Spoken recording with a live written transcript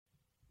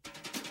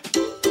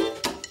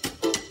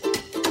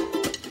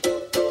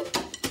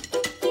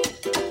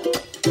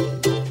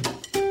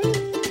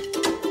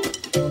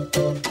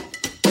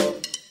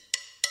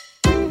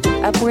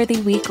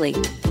Upworthy Weekly,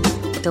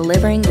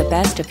 delivering the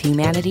best of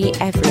humanity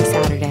every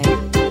Saturday.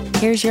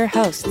 Here's your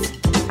hosts,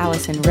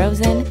 Allison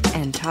Rosen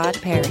and Todd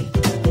Perry.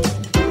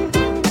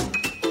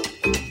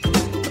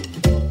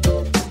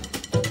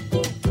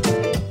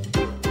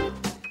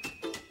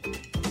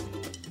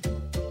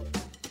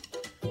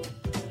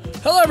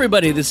 Hello,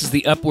 everybody. This is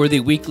the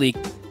Upworthy Weekly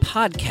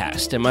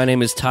podcast, and my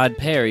name is Todd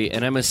Perry,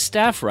 and I'm a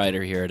staff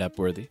writer here at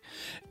Upworthy.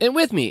 And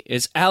with me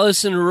is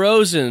Allison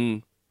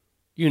Rosen.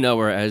 You know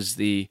her as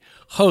the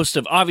host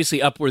of, obviously,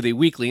 Upworthy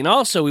Weekly. And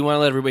also, we want to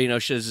let everybody know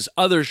she has this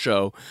other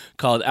show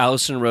called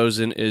Allison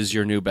Rosen is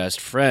Your New Best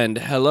Friend.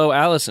 Hello,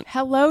 Allison.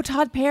 Hello,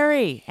 Todd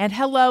Perry. And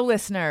hello,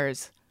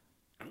 listeners.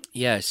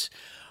 Yes.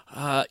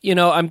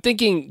 I'm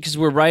thinking, because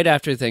we're right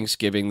after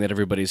Thanksgiving that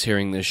everybody's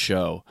hearing this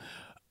show.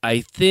 I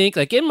think,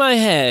 like, in my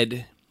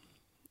head,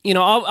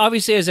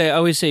 obviously, as I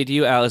always say to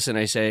you, Allison,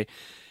 I say,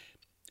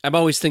 I'm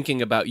always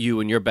thinking about you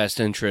and your best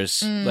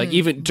interests, like,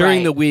 even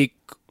during the week,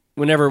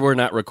 whenever we're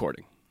not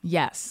recording.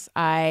 Yes.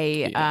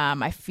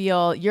 I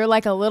feel you're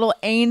like a little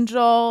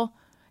angel.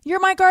 You're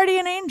my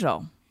guardian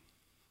angel.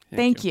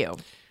 Thank you.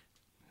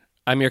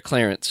 I'm your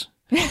Clarence.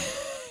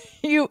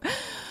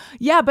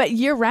 Yeah, but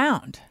year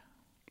round.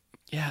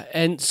 Yeah,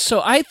 and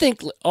so I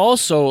think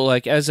also,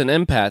 like, as an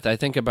empath, I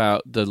think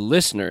about the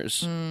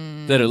listeners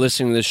that are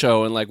listening to the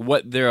show and, like,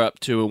 what they're up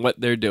to and what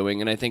they're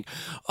doing. And I think,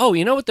 oh,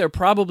 you know what they're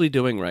probably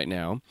doing right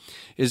now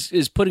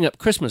is putting up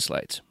Christmas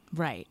lights.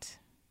 Right.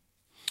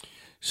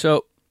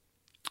 So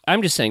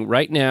I'm just saying,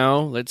 right now,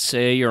 let's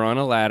say you're on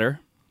a ladder.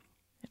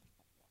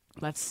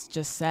 Let's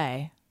just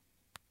say.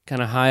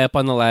 Kind of high up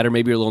on the ladder.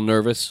 Maybe you're a little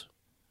nervous.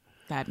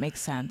 That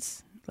makes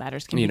sense.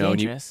 Ladders can be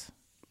dangerous.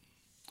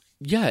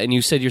 Yeah, and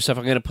you said to yourself,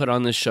 I'm going to put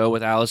on this show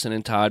with Allison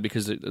and Todd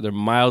because they're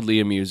mildly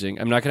amusing.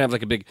 I'm not going to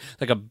have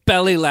like a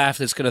belly laugh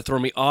that's going to throw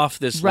me off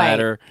this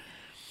ladder.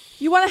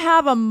 You want to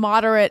have a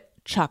moderate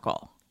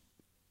chuckle.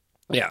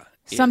 Yeah.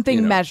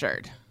 Something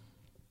measured.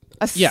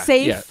 A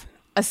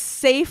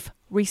safe,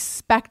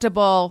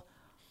 respectable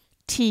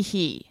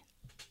tee-hee.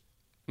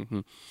 Mm-hmm.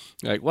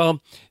 Like,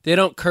 well, they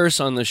don't curse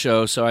on the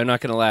show, so I'm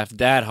not going to laugh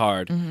that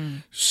hard. Mm-hmm.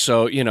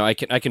 So, I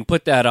can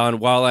put that on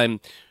while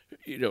I'm,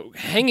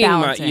 hanging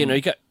balancing.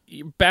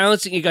 You're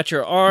balancing, you got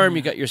your arm,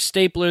 you got your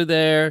stapler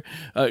there,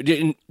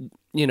 and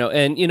you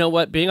know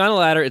what? Being on a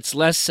ladder, it's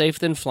less safe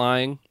than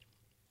flying.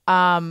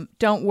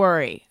 Don't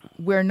worry.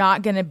 We're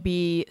not going to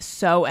be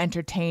so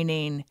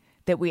entertaining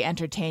that we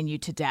entertain you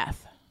to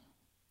death.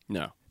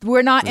 No.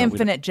 We're not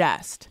Infinite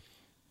Jest.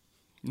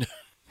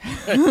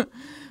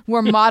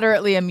 We're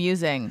moderately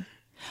amusing.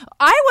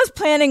 I was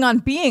planning on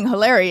being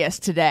hilarious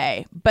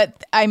today,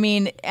 but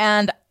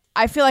and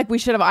I feel like we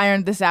should have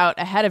ironed this out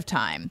ahead of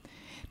time.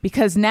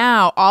 Because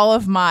now all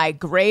of my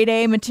grade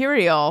A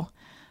material,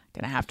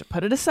 going to have to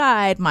put it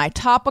aside, my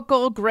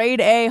topical grade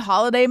A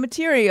holiday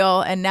material,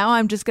 and now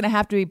I'm just going to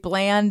have to be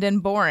bland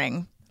and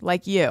boring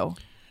like you.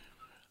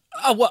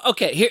 Oh, well,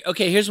 okay.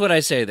 Here's what I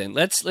say then.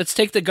 Let's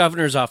take the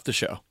governors off the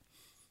show.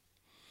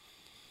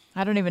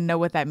 I don't even know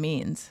what that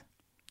means.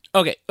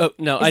 Okay. Oh,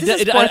 no. Is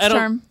this a sports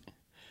term?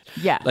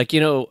 Yeah. Like,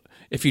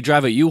 if you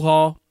drive a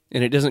U-Haul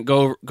and it doesn't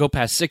go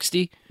past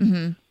 60.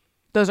 Mm-hmm.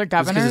 Those are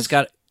governors?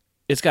 Because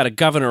it's got a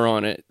governor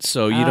on it,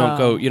 so you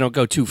don't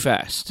go too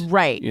fast.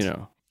 Right.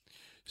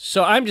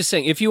 So I'm just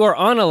saying, if you are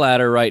on a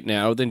ladder right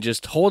now, then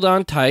just hold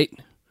on tight.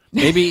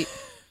 Maybe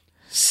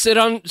sit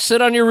on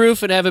your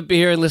roof and have a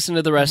beer and listen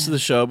to the rest of the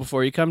show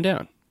before you come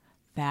down.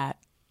 That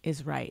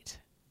is right.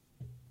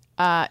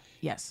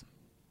 Yes.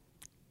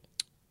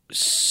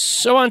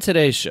 So on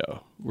today's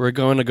show, we're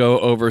going to go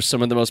over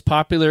some of the most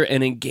popular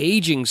and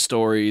engaging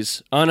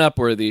stories on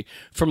Upworthy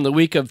from the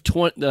week of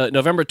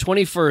November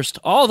 21st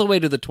all the way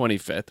to the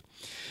 25th,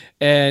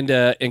 and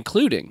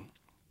including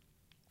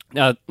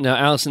now,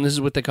 Allison, this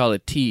is what they call a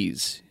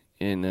tease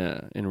in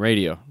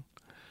radio.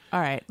 All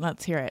right,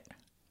 let's hear it.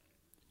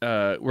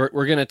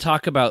 We're going to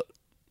talk about.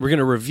 We're going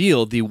to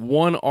reveal the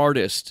one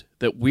artist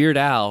that Weird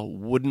Al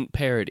wouldn't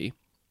parody.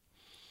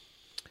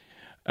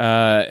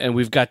 And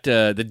we've got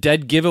the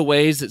dead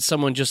giveaways that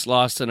someone just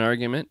lost an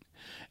argument,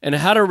 and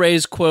how to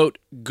raise, quote,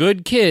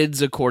 good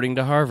kids according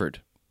to Harvard.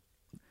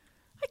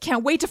 I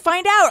can't wait to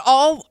find out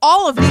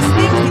all of these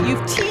things that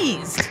you've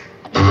teased.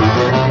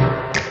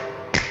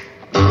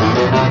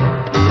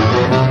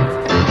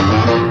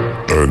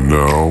 And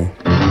now,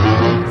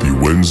 the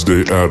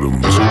Wednesday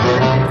Addams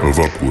of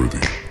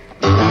Upworthy,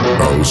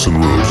 Allison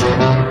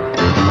Rosen.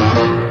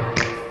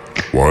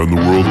 Why in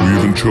the world we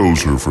even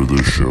chose her for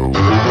this show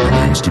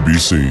remains to be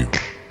seen.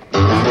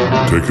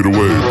 Take it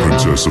away,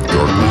 Princess of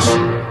Darkness.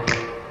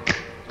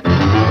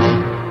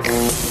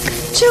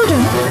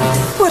 Children,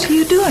 what are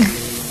you doing?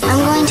 I'm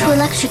going to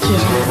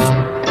electrocute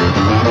her.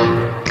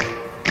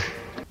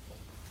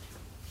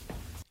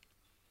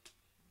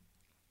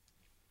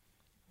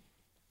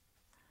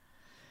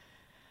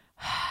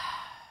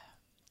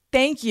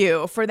 Thank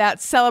you for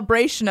that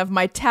celebration of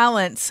my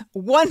talents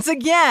once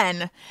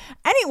again.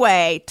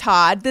 Anyway,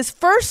 Todd, this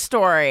first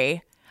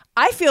story,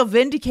 I feel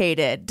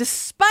vindicated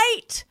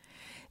despite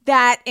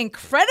that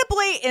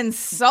incredibly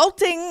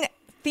insulting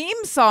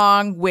theme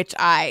song, which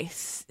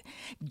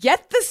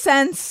get the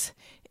sense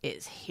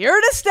is here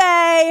to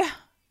stay.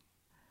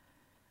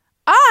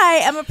 I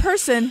am a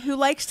person who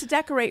likes to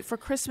decorate for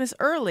Christmas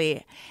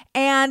early.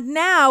 And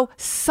now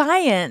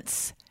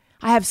I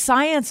have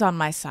science on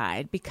my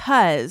side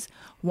because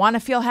want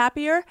to feel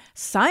happier?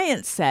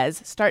 Science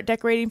says start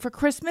decorating for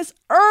Christmas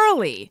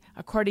early.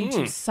 According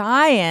to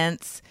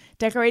science,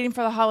 decorating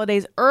for the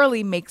holidays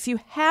early makes you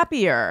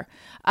happier.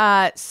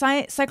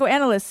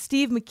 Psychoanalyst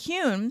Steve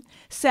McCune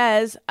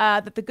says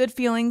that the good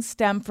feelings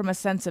stem from a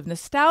sense of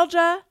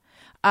nostalgia.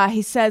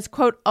 He says,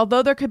 quote,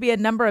 although there could be a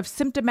number of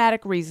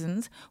symptomatic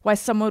reasons why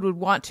someone would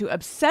want to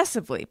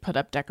obsessively put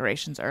up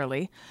decorations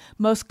early,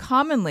 most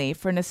commonly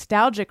for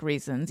nostalgic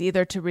reasons,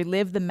 either to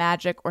relive the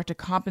magic or to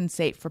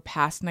compensate for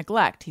past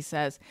neglect, he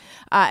says.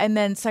 And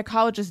then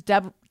psychologist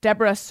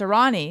Deborah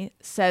Serrani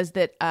says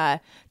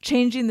that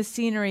changing the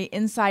scenery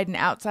inside and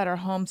outside our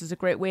homes is a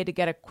great way to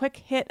get a quick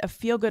hit of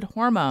feel-good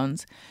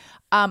hormones.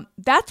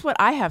 That's what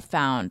I have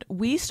found.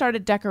 We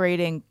started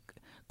decorating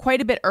quite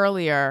a bit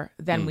earlier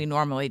than we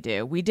normally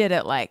do. We did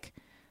it like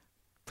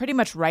pretty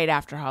much right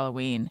after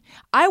Halloween.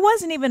 I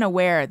wasn't even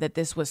aware that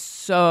this was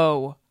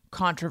so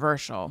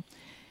controversial.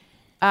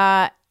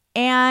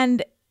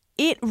 And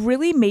it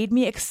really made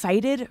me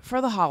excited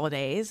for the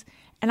holidays.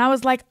 And I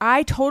was like,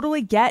 I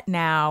totally get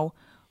now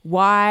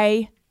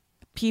why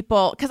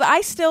people, because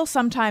I still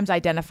sometimes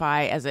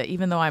identify as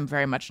even though I'm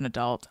very much an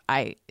adult,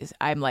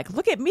 I'm like,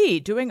 look at me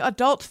doing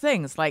adult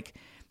things like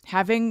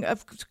having a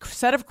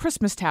set of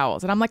Christmas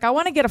towels. And I'm like, I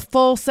want to get a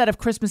full set of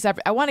Christmas.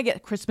 I want to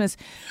get Christmas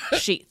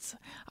sheets.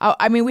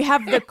 I mean, we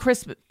have the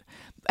Christmas.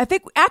 I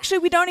think actually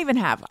we don't even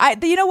have.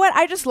 You know what?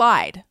 I just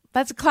lied.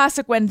 That's a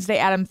classic Wednesday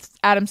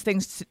Addams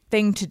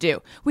thing to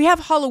do. We have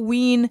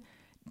Halloween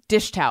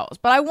dish towels,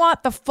 but I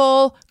want the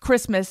full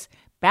Christmas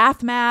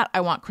bath mat.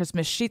 I want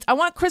Christmas sheets. I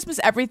want Christmas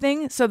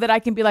everything so that I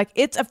can be like,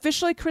 it's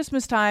officially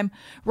Christmas time.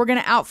 We're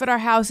going to outfit our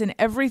house in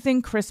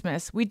everything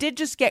Christmas. We did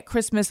just get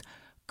Christmas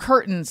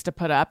curtains to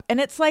put up, and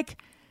it's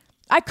like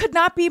I could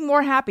not be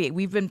more happy.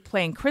 We've been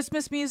playing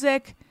Christmas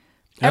music.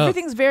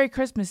 Everything's very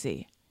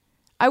Christmassy.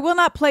 I will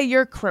not play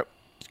your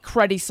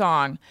cruddy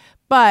song,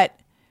 but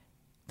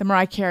the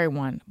Mariah Carey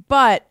one.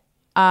 But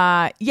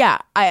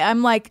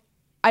I'm like,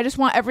 I just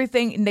want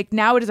everything. Like,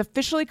 now it is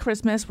officially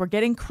Christmas. We're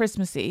getting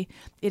Christmassy.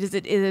 It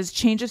is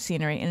change of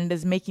scenery, and it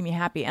is making me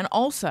happy. And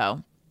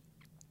also,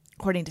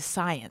 according to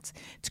science,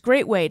 it's a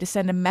great way to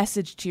send a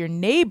message to your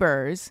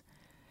neighbors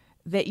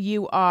that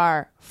you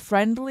are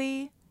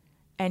friendly,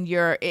 and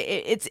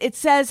it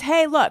says,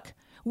 hey, look,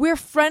 we're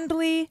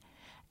friendly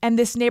and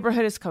this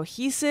neighborhood is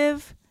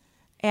cohesive.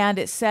 And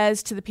it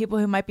says to the people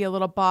who might be a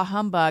little bah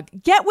humbug,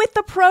 get with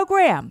the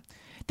program.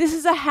 This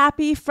is a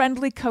happy,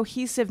 friendly,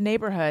 cohesive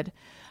neighborhood.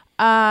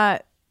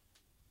 By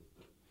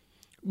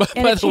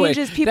the way,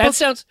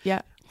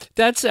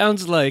 that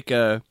sounds like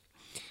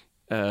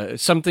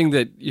something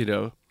that, you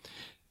know,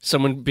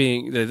 someone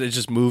that is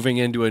just moving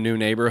into a new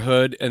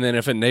neighborhood, and then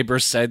if a neighbor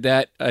said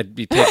that, I'd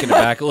be taken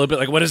aback a little bit.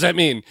 Like, what does that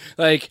mean?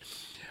 Like,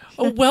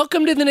 oh,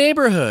 welcome to the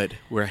neighborhood.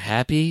 We're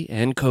happy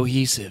and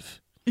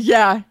cohesive.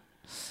 Yeah.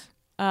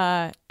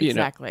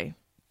 Exactly.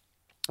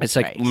 It's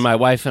like my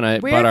wife and I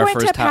bought our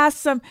first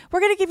house. We're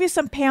going to give you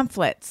some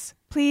pamphlets.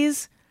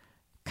 Please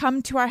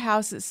come to our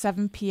house at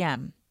 7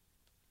 p.m.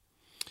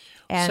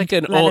 and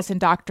let us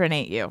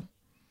indoctrinate you.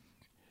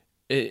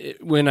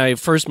 When I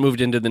first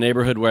moved into the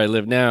neighborhood where I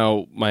live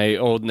now, my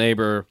old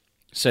neighbor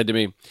said to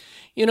me,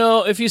 you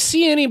know, if you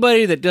see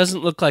anybody that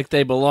doesn't look like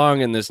they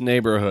belong in this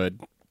neighborhood,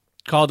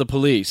 call the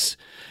police.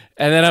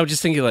 And then I was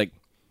just thinking, like,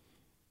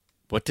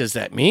 what does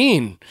that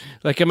mean?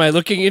 Like, am I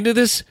looking into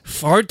this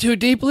far too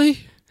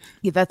deeply?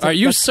 Yeah, Are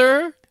you,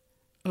 sir?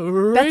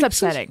 That's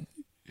upsetting.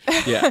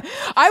 Yeah.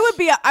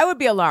 I would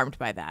be alarmed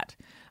by that.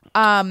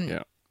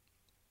 Yeah.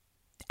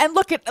 And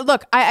look,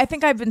 I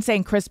think I've been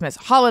saying Christmas,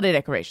 holiday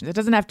decorations. It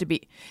doesn't have to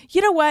be.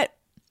 You know what?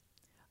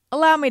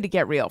 Allow me to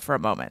get real for a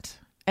moment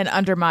and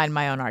undermine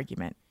my own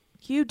argument.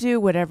 You do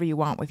whatever you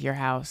want with your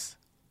house,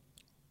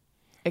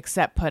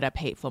 except put up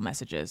hateful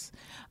messages.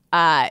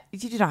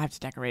 You don't have to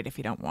decorate if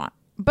you don't want.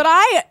 But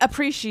I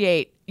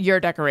appreciate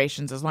your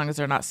decorations as long as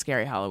they're not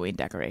scary Halloween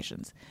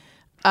decorations.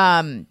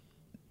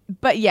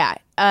 But yeah,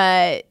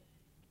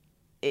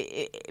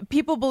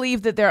 people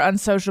believe that their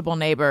unsociable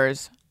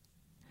neighbors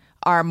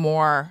are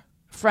more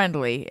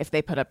friendly if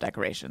they put up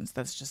decorations.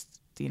 That's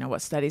just,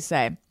 what studies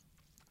say.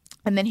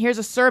 And then here's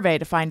a survey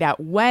to find out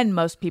when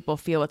most people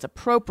feel it's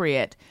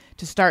appropriate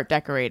to start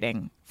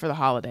decorating for the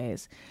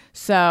holidays.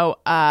 So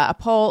a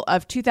poll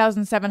of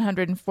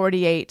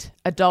 2,748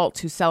 adults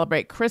who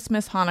celebrate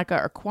Christmas,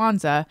 Hanukkah, or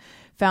Kwanzaa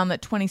found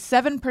that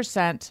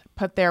 27%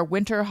 put their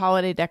winter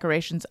holiday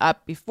decorations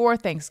up before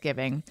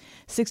Thanksgiving,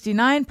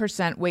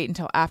 69% wait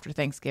until after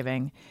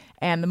Thanksgiving,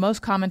 and the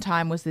most common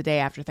time was the day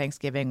after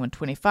Thanksgiving, when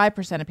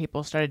 25% of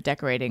people started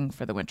decorating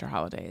for the winter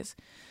holidays.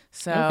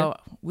 So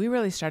we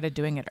really started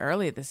doing it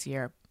early this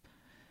year.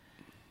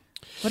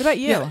 What about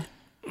you?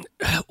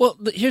 Yeah. Well,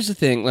 here's the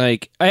thing.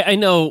 Like, I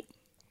know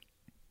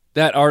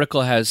that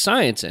article has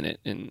science in it,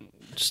 and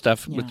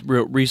stuff with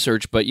real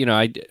research, but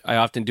I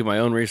often do my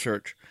own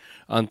research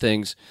on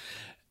things,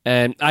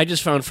 and I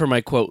just found for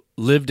my quote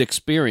lived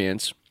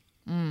experience,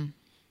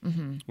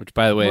 which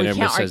by the way,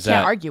 never says that. You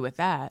can't argue with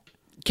that.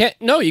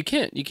 You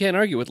can't. You can't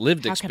argue with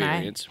lived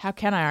experience. How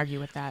can I argue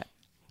with that?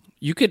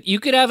 You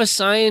could have a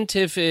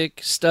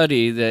scientific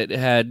study that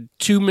had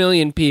 2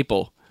 million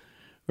people,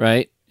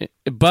 right?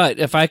 But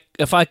if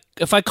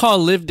I call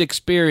lived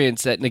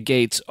experience, that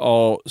negates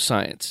all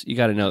science. You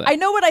got to know that. I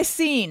know what I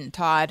seen,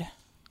 Todd.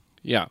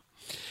 Yeah.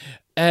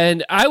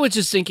 And I was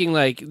just thinking,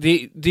 like,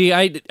 the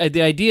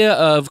idea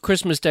of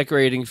Christmas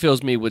decorating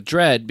fills me with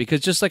dread,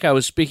 because just like I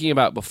was speaking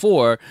about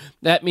before,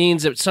 that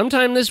means that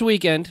sometime this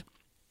weekend,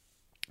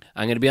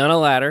 I'm going to be on a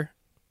ladder,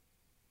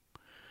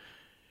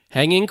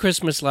 hanging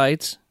Christmas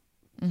lights,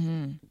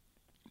 and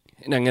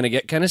I'm going to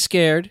get kind of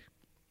scared,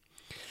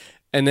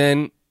 and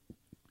then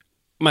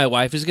my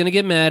wife is going to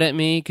get mad at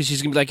me because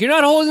she's going to be like, "You're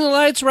not holding the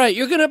lights right.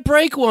 You're going to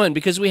break one,"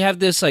 because we have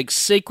this like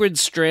sacred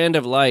strand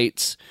of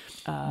lights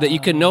that you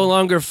can no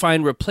longer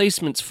find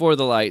replacements for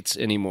the lights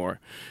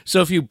anymore.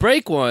 So if you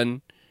break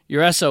one,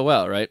 you're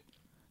SOL, right?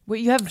 Well,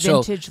 you have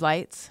vintage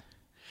lights.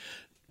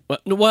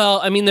 Well,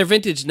 I mean, they're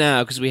vintage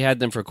now because we had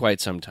them for quite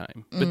some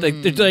time. But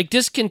they're like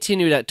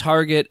discontinued at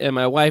Target, and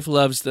my wife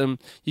loves them.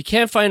 You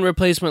can't find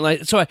replacement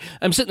lights. So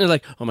I'm sitting there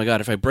like, oh my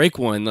God, if I break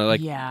one, they're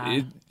like,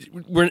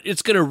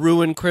 it's going to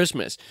ruin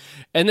Christmas.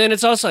 And then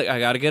it's also like, I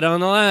got to get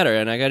on the ladder,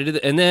 and I got to do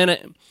that. And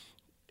then,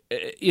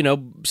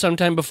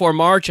 sometime before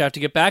March, I have to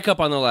get back up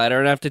on the ladder,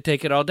 and I have to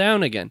take it all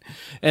down again.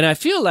 And I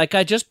feel like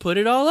I just put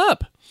it all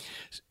up.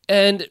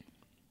 And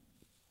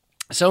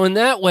so in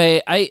that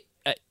way, I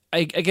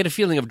get a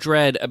feeling of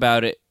dread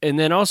about it. And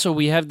then also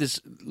we have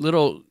this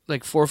little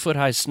like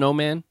 4-foot-high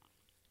snowman.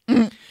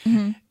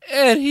 Mm-hmm.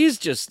 And he's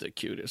just the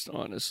cutest,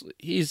 honestly.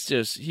 He's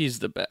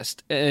the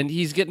best. And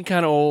he's getting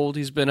kind of old.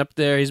 He's been up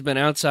there. He's been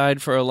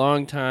outside for a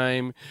long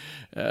time.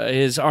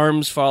 His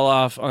arms fall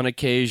off on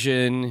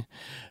occasion.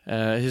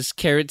 His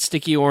carrot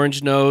sticky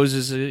orange nose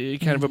is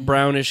kind of a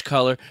brownish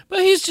color.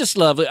 But he's just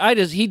lovely.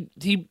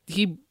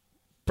 He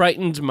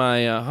brightens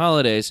my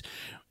holidays.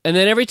 And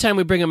then every time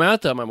we bring him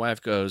out, though, my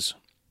wife goes,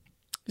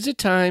 "Is it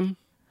time?"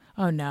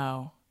 Oh,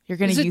 no. You're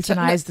going to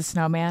euthanize the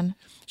snowman?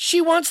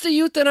 She wants to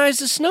euthanize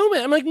the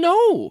snowman. I'm like,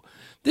 no,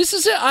 this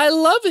is it. I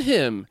love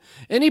him.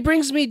 And he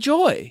brings me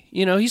joy.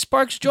 He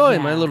sparks joy,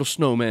 my little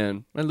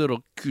snowman, my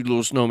little cute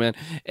little snowman.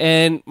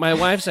 And my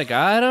wife's like,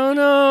 I don't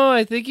know.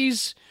 I think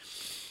he's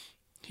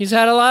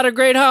had a lot of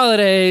great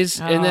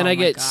holidays. And then I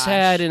get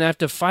sad and have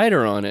to fight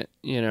her on it,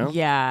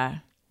 Yeah.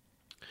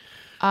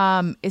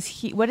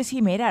 What is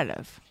he made out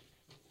of?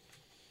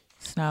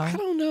 Snow? I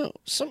don't know.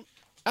 Some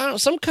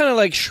kind of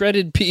like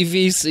shredded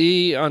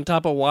PVC on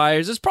top of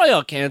wires. It's probably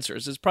all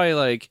cancerous. It's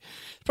probably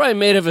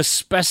made of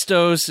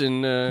asbestos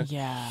and.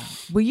 Yeah.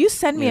 Will you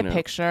send me a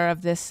picture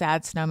of this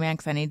sad snowman?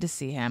 Because I need to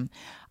see him.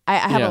 I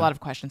have a lot of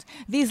questions.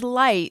 These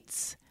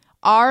lights,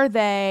 are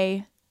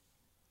they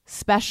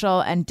special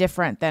and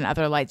different than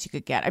other lights you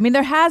could get? I mean,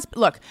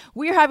 look,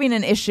 we're having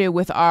an issue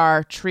with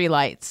our tree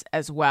lights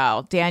as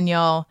well.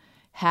 Daniel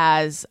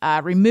has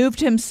removed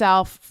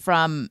himself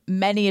from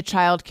many a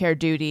childcare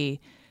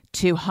duty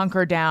to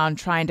hunker down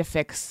trying to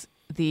fix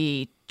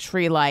the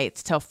tree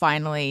lights till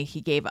finally he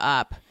gave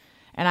up.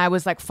 And I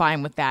was like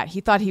fine with that.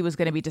 He thought he was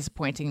going to be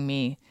disappointing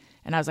me.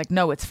 And I was like,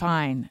 no, it's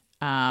fine.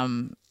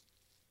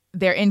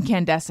 They're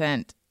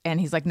incandescent.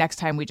 And he's like, next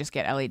time we just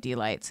get LED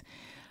lights.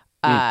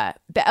 The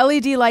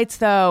LED lights,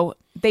 though,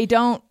 they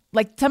don't,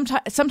 like,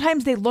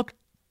 sometimes they look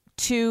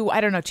too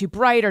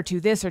bright or too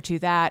this or too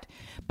that.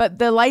 But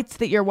the lights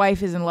that your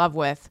wife is in love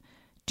with,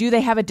 do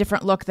they have a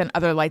different look than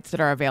other lights that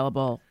are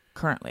available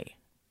currently?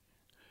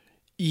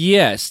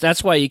 Yes,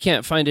 that's why you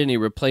can't find any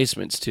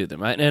replacements to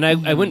them.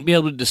 I wouldn't be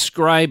able to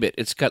describe it.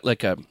 It's got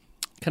like a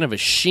kind of a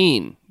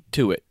sheen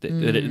to it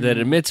that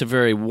emits a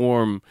very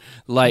warm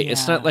light. Yeah.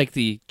 It's not like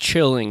the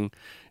chilling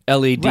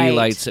LED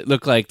lights that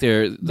look like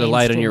they're the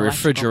light on your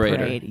refrigerator.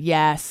 Parade.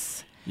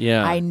 Yes.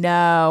 Yeah. I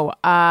know.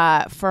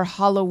 For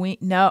Halloween,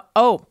 no.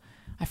 Oh,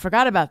 I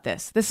forgot about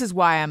this. This is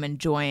why I'm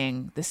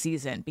enjoying the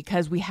season,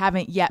 because we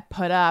haven't yet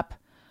put up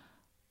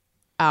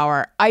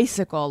our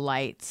icicle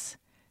lights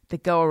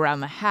that go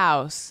around the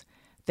house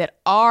that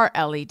are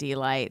LED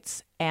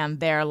lights, and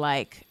they're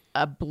like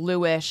a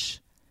bluish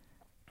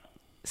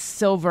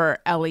silver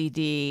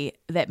LED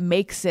that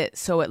makes it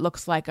so it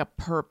looks like a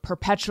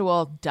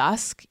perpetual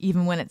dusk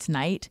even when it's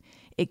night.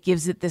 It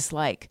gives it this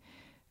like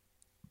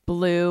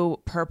blue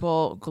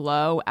purple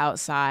glow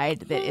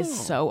outside that is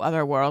so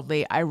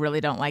otherworldly. I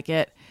really don't like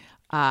it.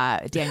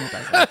 Daniel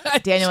does like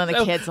it. Daniel and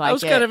the kids like it. I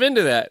was kind of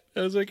into that.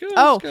 I was like, nice.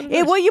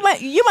 Well, you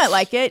might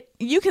like it.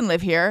 You can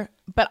live here,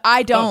 but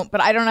I don't.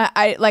 But I don't know.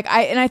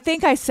 I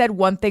think I said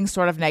one thing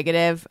sort of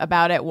negative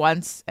about it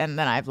once, and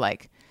then I've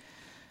like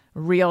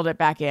reeled it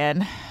back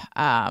in.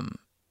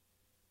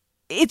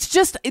 It's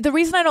just the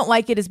reason I don't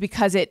like it is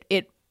because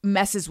it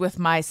messes with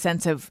my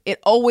sense of. It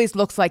always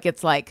looks like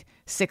it's like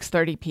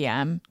 6:30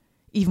 p.m.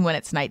 even when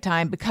it's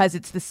nighttime, because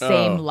it's the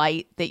same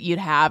light that you'd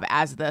have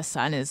as the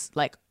sun is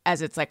like,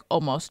 as it's like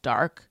almost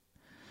dark.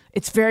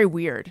 It's very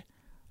weird.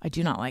 I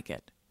do not like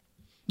it.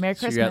 Merry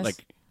So Christmas. you got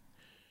like,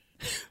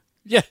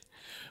 yeah,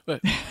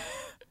 but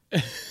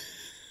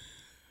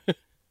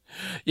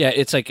yeah,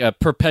 it's like a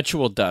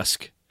perpetual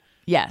dusk.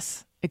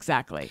 Yes,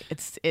 exactly.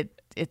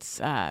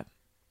 It's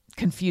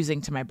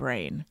confusing to my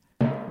brain.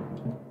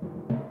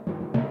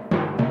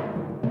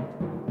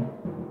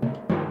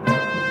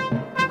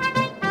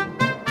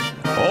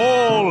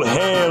 All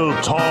hail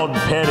Todd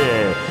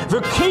Perry,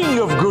 the king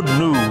of good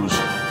news.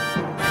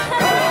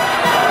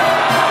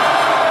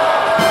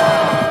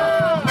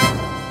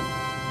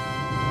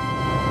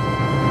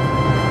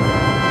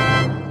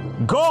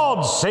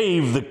 God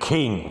save the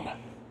king.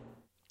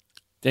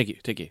 Thank you,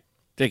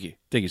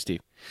 Steve.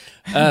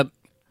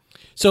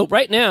 So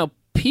right now,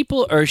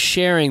 people are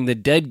sharing the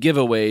dead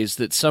giveaways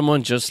that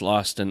someone just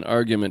lost an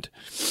argument.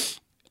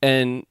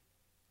 And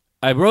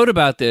I wrote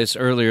about this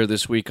earlier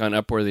this week on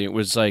Upworthy. It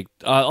was like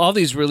all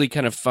these really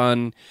kind of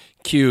fun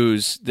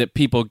cues that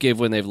people give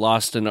when they've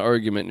lost an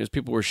argument. As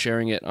people were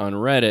sharing it on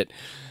Reddit.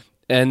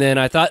 And then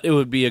I thought it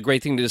would be a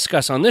great thing to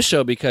discuss on this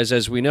show because,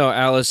 as we know,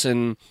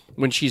 Allison,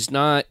 when she's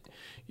not,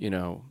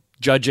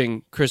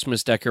 judging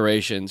Christmas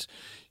decorations,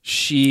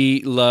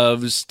 she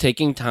loves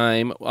taking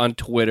time on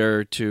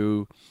Twitter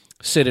to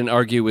sit and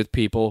argue with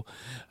people.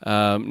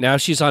 Now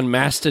she's on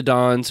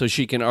Mastodon, so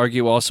she can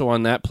argue also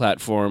on that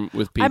platform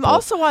with people. I'm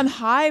also on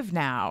Hive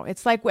now.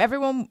 It's like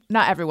everyone,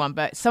 not everyone,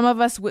 but some of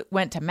us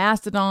went to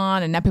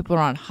Mastodon, and now people are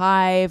on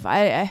Hive.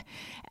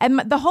 And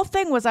the whole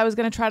thing was I was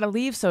going to try to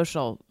leave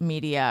social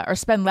media or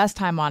spend less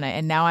time on it,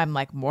 and now I'm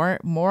like more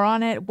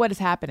on it. What is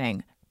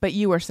happening? But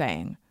you were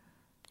saying.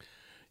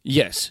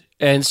 Yes.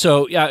 And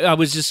so, yeah, I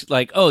was just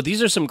like, oh,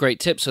 these are some great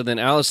tips. So then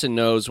Allison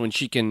knows when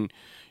she can,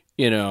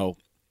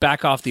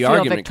 back off the Feel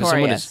argument.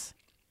 victorious.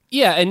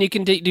 Yeah, and you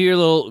can do your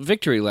little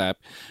victory lap.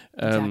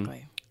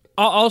 Exactly.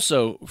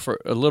 Also,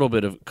 for a little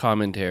bit of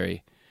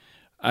commentary,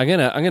 I'm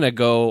gonna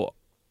go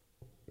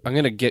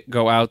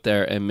out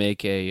there and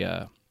make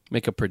a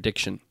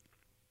prediction.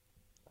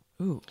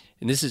 Ooh.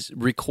 And this is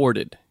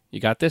recorded. You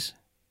got this?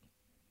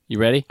 You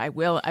ready? I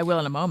will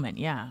in a moment.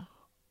 Yeah.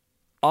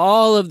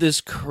 All of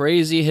this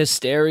crazy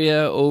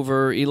hysteria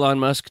over Elon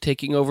Musk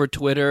taking over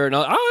Twitter and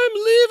I'm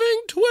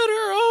leaving Twitter.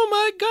 Oh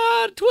my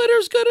God,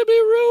 Twitter's going to be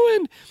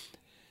ruined.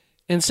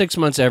 In 6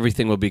 months,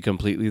 everything will be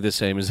completely the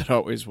same as it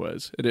always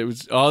was. And it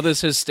was all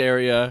this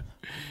hysteria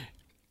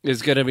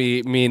is going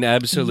to mean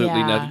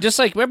absolutely nothing. Just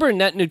like, remember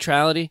net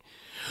neutrality?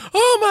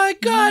 Oh my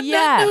God,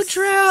 yes. Net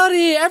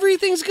neutrality.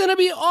 Everything's going to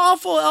be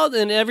awful.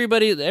 And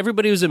everybody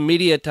who's a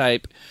media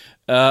type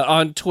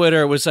on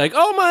Twitter was like,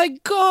 oh my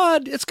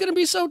God, it's going to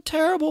be so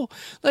terrible.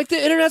 Like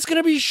the internet's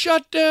going to be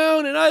shut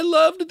down and I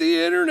loved the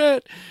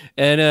internet.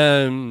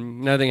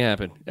 And nothing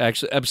happened.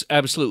 Actually,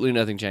 absolutely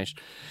nothing changed.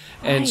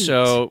 Right. And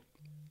so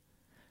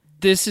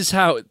this is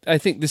how I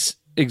think this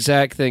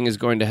exact thing is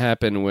going to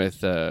happen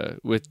with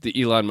the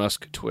Elon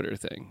Musk Twitter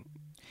thing.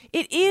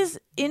 It is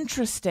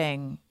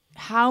interesting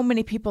how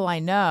many people I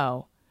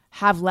know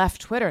have left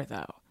Twitter,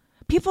 though.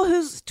 People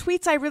whose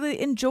tweets I really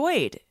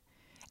enjoyed.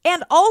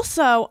 And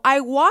also,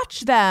 I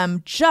watch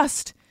them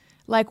just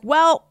like,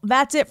 well,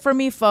 that's it for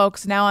me,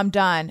 folks. Now I'm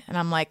done. And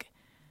I'm like,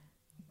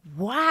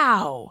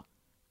 wow,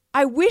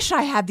 I wish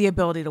I had the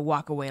ability to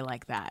walk away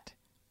like that.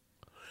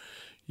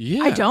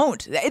 Yeah. I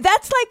don't.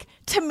 That's like,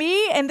 to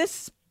me, and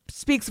this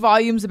speaks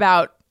volumes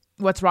about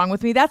what's wrong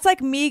with me. That's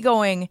like me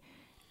going,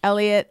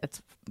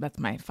 Elliot, that's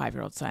my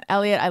 5-year-old son.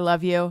 Elliot, I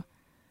love you.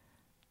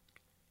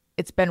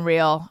 It's been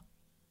real.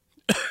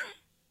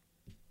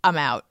 I'm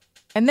out.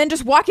 And then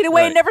just walking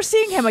away and never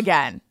seeing him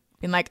again.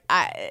 Being like,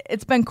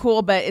 it's been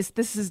cool, but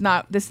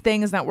this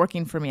thing is not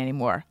working for me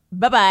anymore.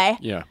 Bye-bye.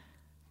 Yeah.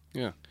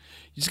 You're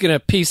just going to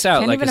peace out.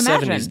 Can't like a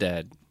imagine. 70s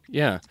dad.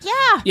 Yeah.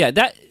 Yeah,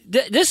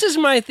 this is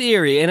my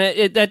theory,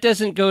 and that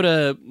doesn't go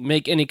to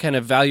make any kind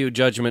of value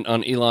judgment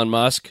on Elon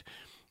Musk.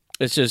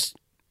 It's just,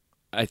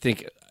 I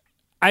think,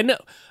 I know,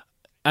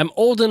 I'm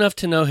old enough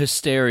to know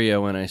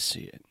hysteria when I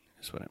see it,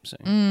 is what I'm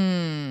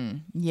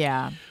saying.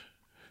 Yeah.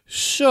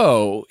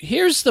 So,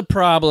 here's the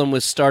problem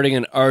with starting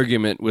an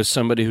argument with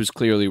somebody who's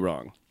clearly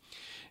wrong.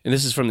 And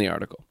this is from the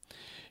article.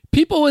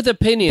 People with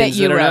opinions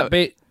that are not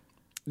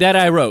that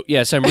I wrote.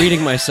 Yes, I'm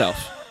reading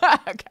myself.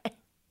 Okay.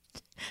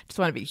 Just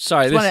want to be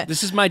sorry.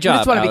 This is my job.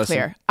 Just want to be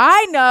clear.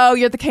 I know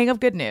you're the king of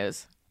good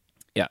news.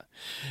 Yeah,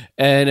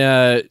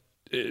 and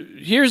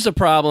here's the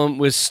problem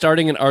with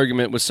starting an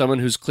argument with someone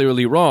who's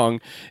clearly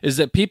wrong: is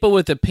that people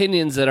with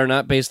opinions that are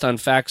not based on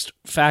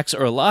facts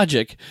or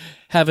logic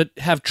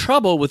have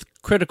trouble with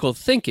critical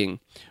thinking,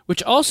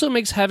 which also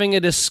makes having a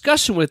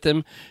discussion with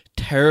them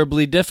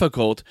terribly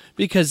difficult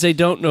because they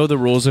don't know the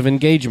rules of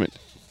engagement.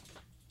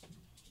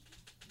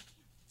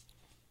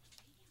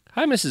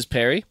 Hi, Mrs.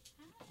 Perry.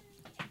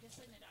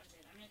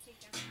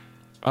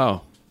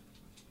 Oh.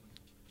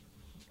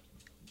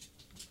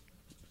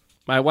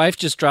 My wife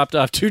just dropped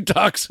off 2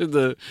 dogs in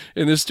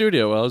the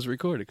studio while I was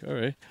recording. All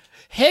right.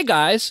 Hey,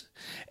 guys.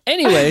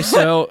 Anyway,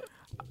 so...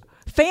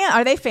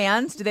 Are they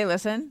fans? Do they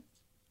listen?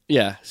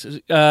 Yeah.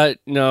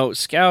 No,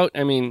 Scout,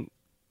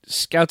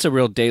 Scout's a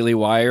real Daily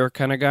Wire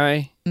kind of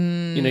guy.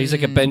 You know, he's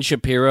like a Ben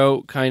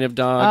Shapiro kind of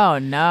dog. Oh,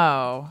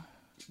 no.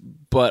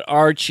 But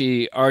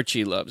Archie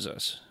loves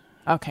us.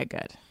 Okay,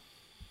 good.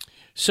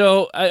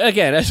 So,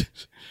 again,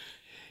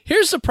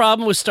 here's the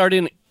problem with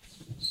starting...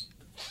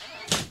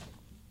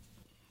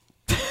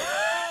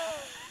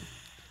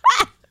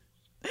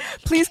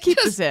 Please keep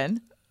this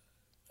in.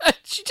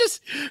 She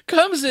just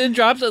comes in,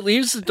 drops it,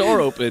 leaves the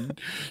door open.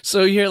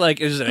 So you hear, like,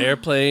 there's an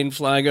airplane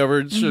flying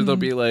over. So they'll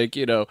be like,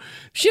 you know...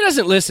 She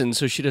doesn't listen,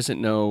 so she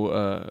doesn't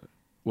know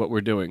what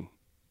we're doing.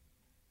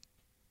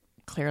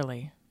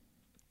 Clearly.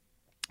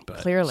 But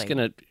Clearly.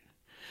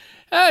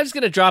 It's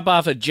gonna drop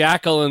off a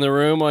jackal in the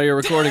room while you're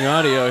recording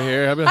audio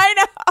here. I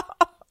know.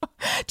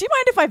 Do you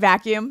mind if I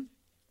vacuum?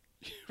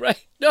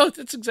 Right? No,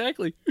 that's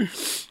exactly.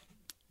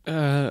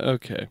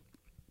 Okay.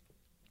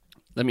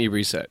 Let me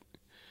reset.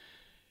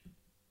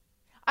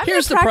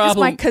 Here's the problem.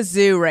 My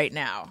kazoo right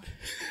now.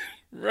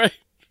 Right.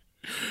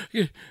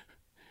 Here,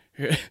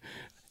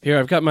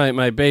 I've got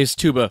my bass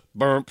tuba.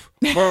 Bump,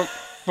 bump,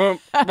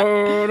 bump,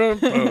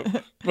 bump,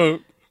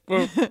 bump,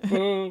 bump,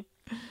 bump.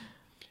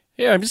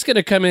 Yeah, I'm just going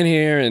to come in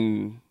here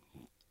and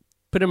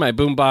put in my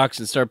boombox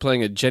and start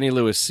playing a Jenny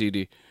Lewis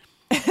CD.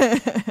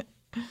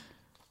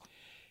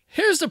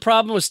 Here's the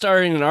problem with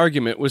starting an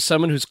argument with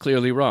someone who's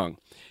clearly wrong.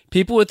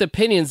 People with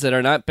opinions that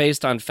are not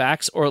based on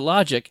facts or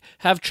logic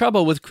have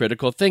trouble with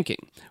critical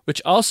thinking,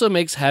 which also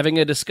makes having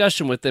a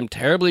discussion with them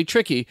terribly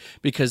tricky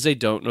because they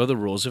don't know the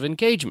rules of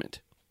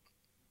engagement.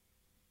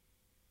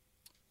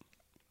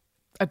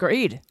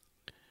 Agreed.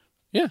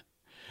 Yeah.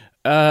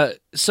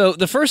 So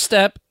the first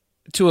step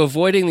to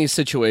avoiding these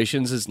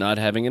situations is not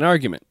having an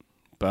argument.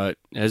 But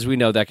as we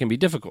know, that can be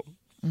difficult.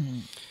 Mm-hmm.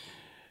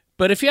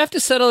 But if you have to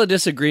settle a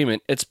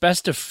disagreement, it's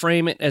best to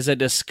frame it as a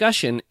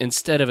discussion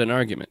instead of an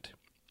argument.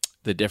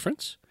 The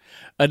difference?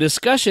 A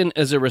discussion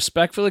is a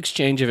respectful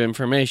exchange of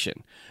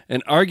information.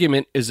 An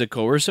argument is a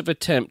coercive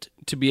attempt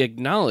to be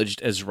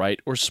acknowledged as right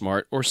or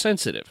smart or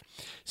sensitive.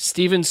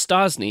 Stephen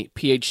Stosny,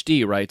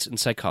 PhD, writes in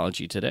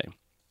Psychology Today.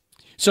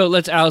 So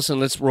Allison,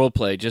 let's role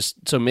play,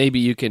 just so maybe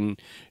you can,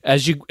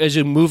 as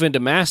you move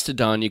into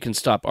Mastodon, you can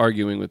stop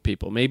arguing with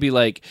people. Maybe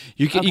like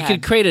you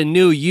can create a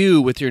new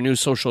you with your new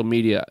social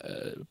media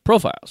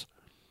profiles.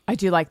 I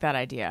do like that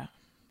idea.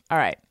 All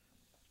right.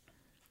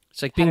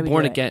 It's like being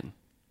born again.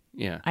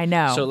 Yeah. I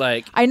know. So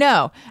I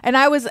know. And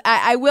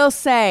I will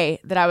say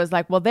that I was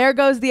like, well, there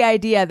goes the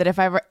idea that if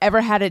I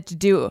ever had it to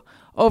do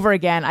over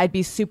again, I'd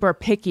be super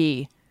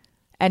picky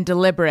and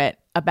deliberate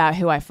about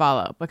who I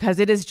follow, because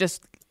it is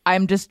just,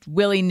 I'm just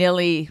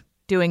willy-nilly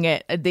doing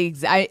it.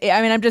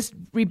 I'm just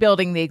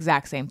rebuilding the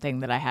exact same thing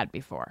that I had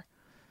before.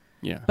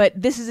 Yeah.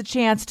 But this is a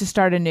chance to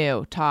start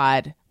anew,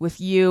 Todd, with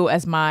you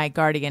as my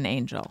guardian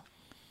angel.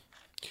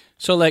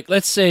 So, like,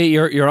 let's say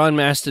you're on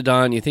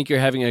Mastodon, you think you're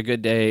having a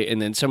good day,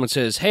 and then someone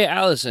says, "Hey,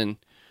 Allison,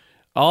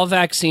 all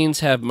vaccines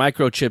have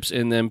microchips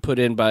in them put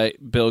in by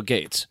Bill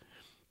Gates."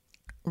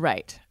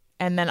 Right.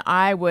 And then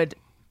I would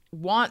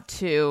want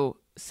to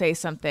say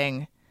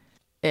something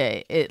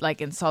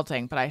like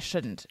insulting, but I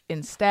shouldn't.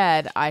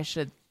 Instead, I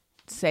should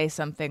say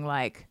something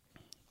like,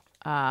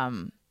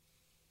 should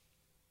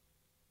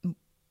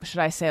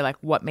I say, like,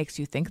 what makes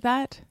you think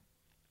that?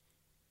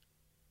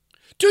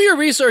 Do your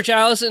research,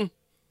 Allison.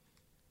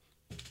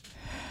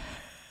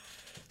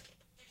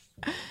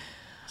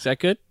 Is that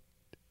good?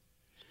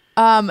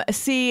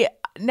 See,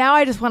 now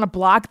I just want to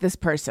block this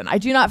person. I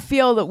do not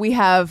feel that we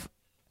have...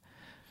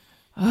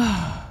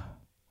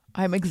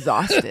 I'm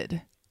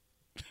exhausted.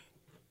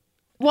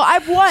 Well,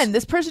 I've won.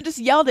 This person just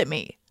yelled at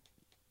me.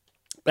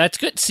 That's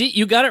good. See,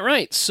 you got it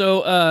right.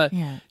 So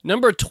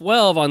number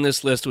 12 on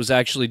this list was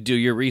actually do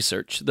your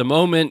research. The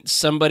moment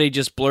somebody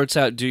just blurts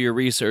out do your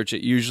research,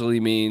 it usually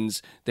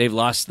means they've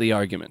lost the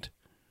argument.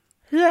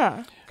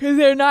 Yeah, because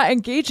they're not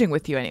engaging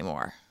with you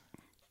anymore.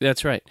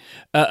 That's right.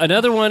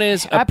 Another one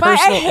is a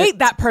personal... I hate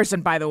that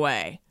person, by the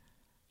way.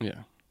 Yeah.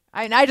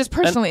 I just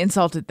personally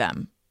insulted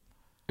them.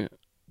 Yeah.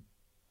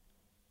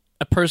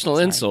 A personal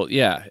insult,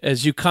 yeah,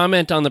 as you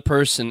comment on the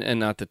person and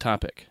not the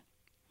topic.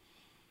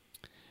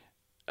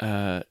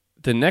 The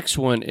next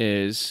one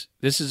is,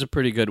 this is a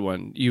pretty good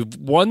one. You've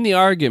won the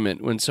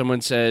argument when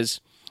someone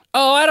says,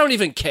 "Oh, I don't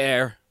even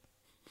care."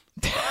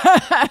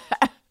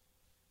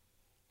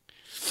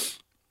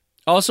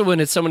 Also, when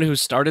it's someone who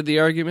started the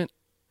argument.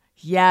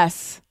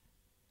 Yes.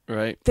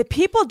 Right. The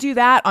people do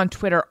that on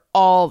Twitter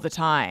all the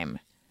time.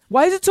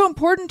 Why is it so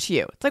important to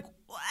you? It's like,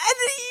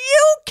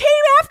 you came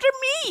after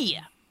me.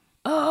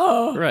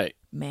 Oh. Right.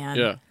 Man.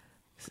 Yeah.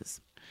 This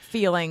is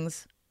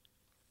feelings.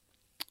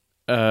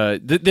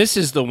 This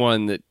is the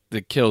one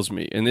that kills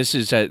me. And this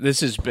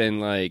has been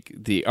like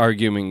the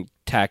arguing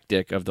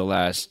tactic of the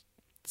last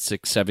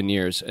 6-7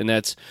 years. And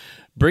that's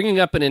bringing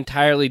up an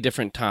entirely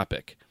different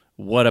topic.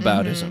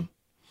 Whataboutism.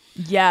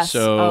 Yes.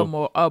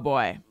 So, oh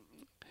boy.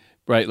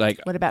 Right, like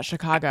what about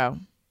Chicago?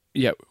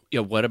 Yeah.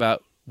 What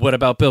about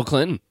Bill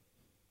Clinton?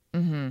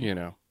 Mm-hmm. You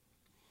know.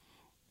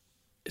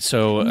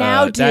 So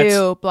now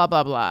do blah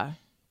blah blah.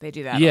 They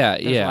do that. Yeah,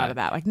 There's a lot of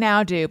that. Like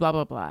now do blah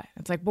blah blah.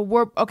 It's like, well,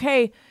 we're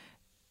okay.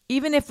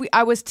 even if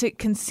I was to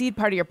concede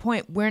part of your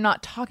point, we're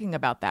not talking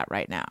about that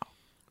right now.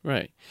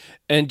 Right.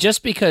 And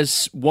just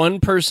because one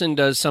person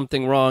does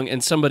something wrong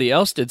and somebody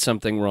else did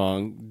something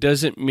wrong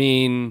doesn't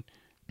mean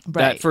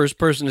that first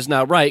person is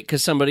not right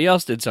because somebody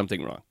else did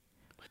something wrong.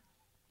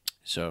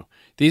 So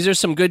these are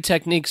some good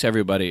techniques,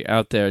 everybody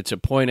out there, to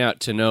point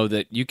out, to know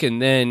that you can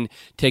then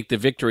take the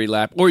victory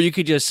lap, or you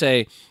could just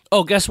say,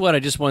 oh, guess what? I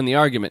just won the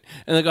argument.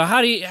 And they go,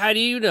 how do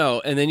you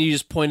know? And then you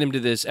just point them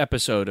to this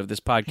episode of this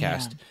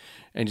podcast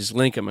and just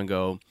link them and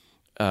go,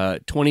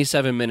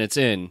 27 minutes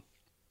in.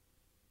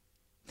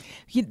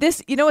 You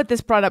know what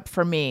this brought up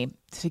for me,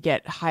 to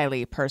get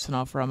highly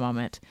personal for a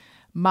moment.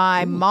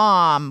 My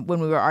mom, when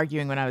we were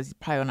arguing when I was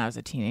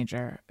a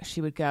teenager,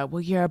 she would go,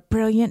 well, you're a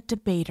brilliant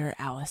debater,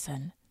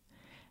 Allison.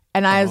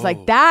 And I was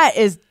like, that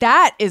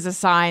is a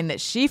sign that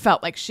she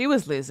felt like she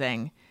was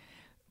losing.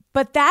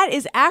 But that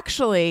is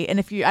actually, and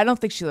I don't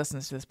think she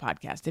listens to this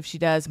podcast. If she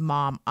does,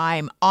 Mom,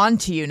 I'm on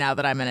to you now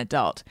that I'm an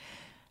adult.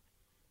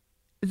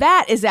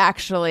 That is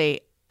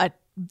actually a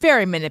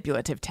very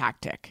manipulative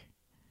tactic.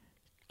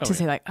 To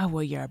say like, oh,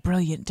 well, you're a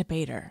brilliant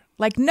debater.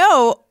 Like,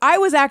 no, I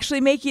was actually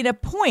making a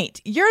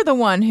point. You're the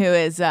one who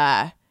is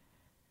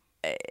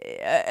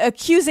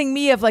accusing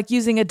me of like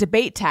using a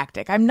debate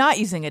tactic. I'm not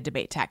using a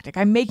debate tactic.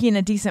 I'm making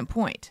a decent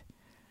point.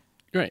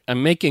 Right.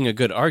 I'm making a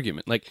good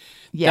argument. Like,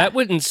 that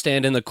wouldn't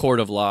stand in the court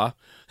of law.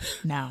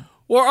 No.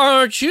 Or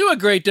aren't you a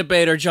great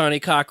debater,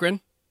 Johnny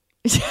Cochran?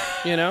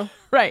 You know?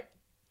 Right.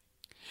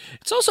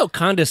 It's also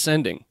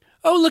condescending.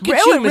 Oh, look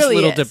at you, Miss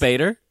Little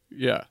Debater.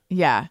 Yeah.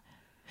 Yeah.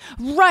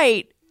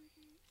 Right.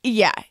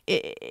 Yeah.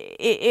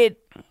 It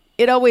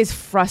always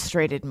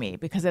frustrated me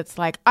because it's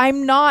like,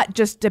 I'm not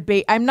just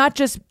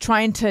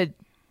trying to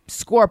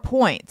score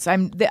points.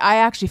 I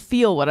actually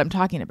feel what I'm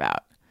talking about.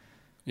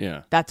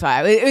 Yeah. That's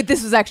why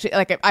this was actually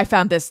like, I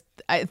found this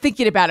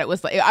thinking about it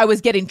was like, I was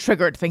getting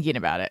triggered thinking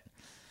about it.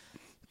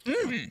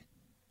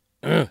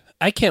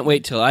 I can't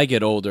wait till I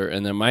get older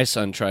and then my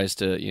son tries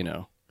to,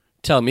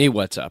 tell me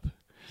what's up.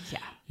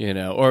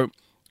 Yeah.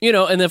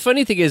 And the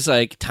funny thing is,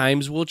 like,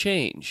 times will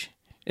change.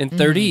 In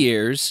 30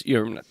 years,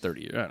 not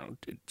 30 years, I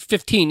don't know,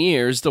 15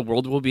 years, the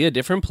world will be a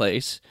different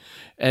place,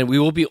 and we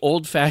will be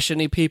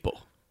old-fashioned people.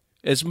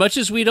 As much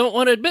as we don't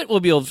want to admit we'll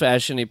be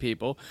old-fashioned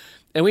people,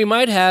 and we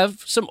might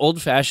have some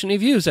old-fashioned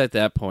views at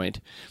that point,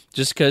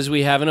 just because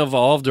we haven't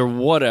evolved or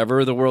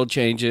whatever, the world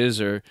changes,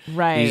 or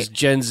these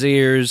Gen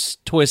Zers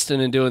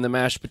twisting and doing the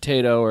mashed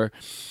potato or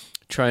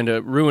trying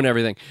to ruin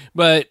everything.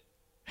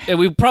 And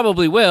we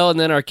probably will, and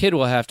then our kid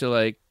will have to,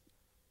 like,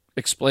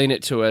 explain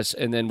it to us,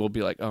 and then we'll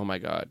be like, oh my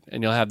God,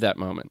 and you'll have that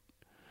moment.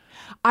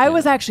 I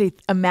was actually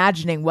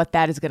imagining what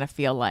that is going to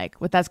feel like,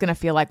 what that's going to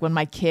feel like when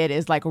my kid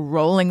is like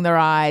rolling their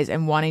eyes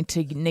and wanting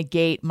to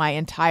negate my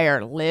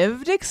entire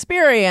lived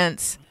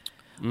experience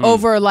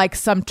over like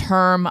some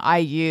term I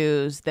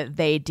use that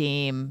they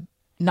deem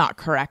not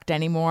correct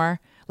anymore.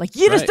 Like,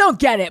 you just don't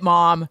get it,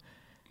 Mom.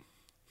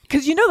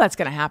 Because that's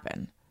going to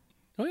happen.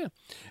 Oh, yeah.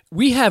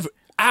 We have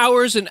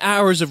hours and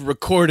hours of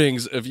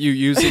recordings of you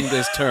using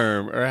this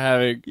term or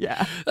having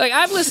like,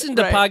 I've listened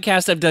to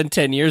podcasts I've done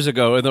 10 years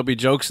ago and there'll be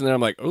jokes and then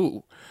I'm like,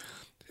 oh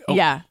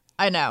yeah,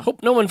 I know,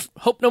 hope no one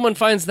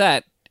finds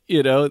that,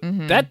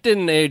 that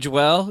didn't age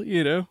well.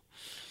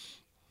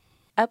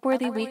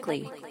 Upworthy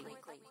Weekly.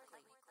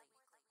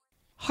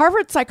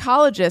 Harvard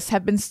psychologists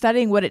have been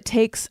studying what it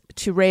takes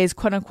to raise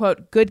quote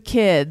unquote good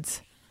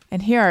kids,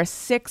 and here are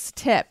 6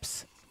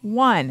 tips.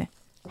 1,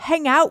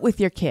 hang out with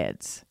your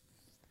kids.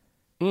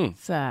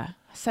 It's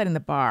setting the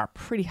bar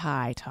pretty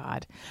high,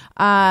 Todd.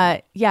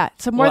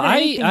 So more than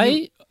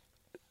anything,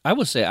 I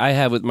will say I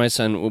have with my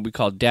son what we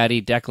call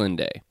Daddy Declan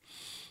Day.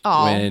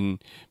 Oh. When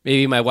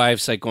maybe my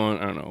wife's like going,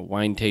 I don't know,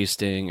 wine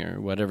tasting or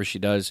whatever she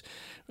does.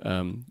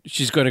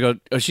 She's going to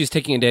go. She's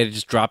taking a day to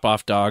just drop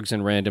off dogs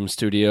in random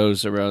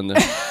studios around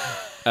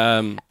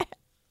the.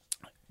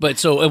 But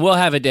so we'll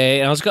have a day,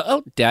 and I'll just go,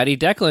 oh, Daddy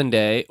Declan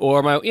Day,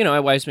 or my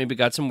wife's maybe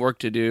got some work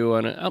to do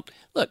on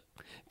look,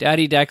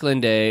 Daddy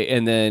Declan Day,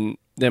 and then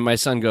my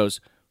son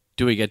goes,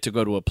 do we get to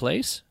go to a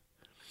place?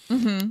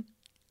 Mm-hmm.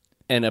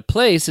 And a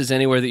place is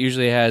anywhere that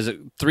usually has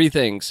 3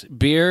 things: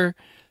 beer,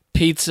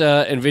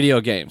 pizza, and video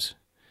games.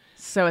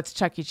 So it's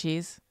Chuck E.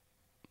 Cheese?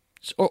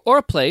 Or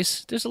a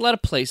place. There's a lot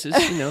of places.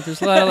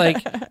 There's a lot of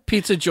like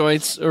pizza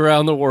joints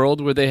around the world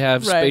where they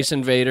have Space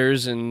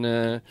Invaders and,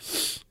 and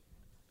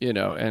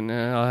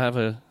I'll have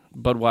a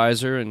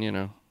Budweiser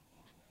and,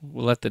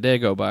 we'll let the day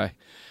go by.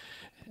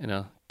 And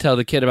I'll tell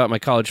the kid about my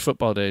college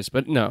football days.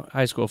 But no,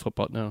 high school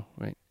football, no.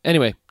 Right.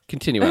 Anyway,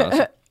 continue,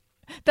 Allison.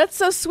 That's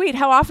so sweet.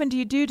 How often do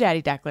you do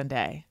Daddy Declan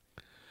Day?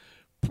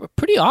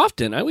 Pretty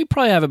often. We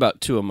probably have about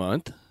 2 a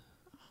month.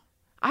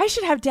 I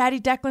should have Daddy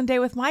Declan Day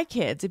with my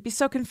kids. It'd be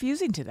so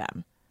confusing to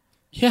them.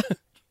 Yeah.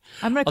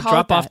 I'm going to I'll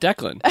drop off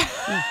Declan.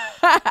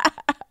 And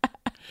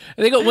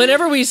they go,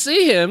 whenever we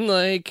see him,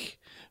 like,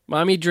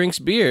 Mommy drinks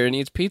beer and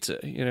eats pizza,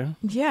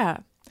 Yeah.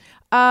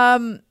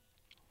 My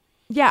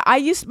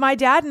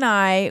dad and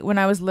I, when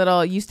I was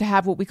little, used to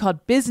have what we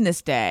called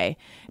Business Day.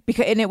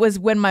 And it was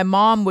when my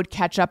mom would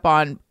catch up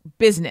on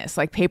business,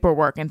 like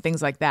paperwork and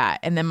things like that.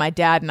 And then my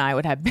dad and I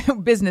would have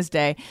business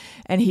day,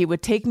 and he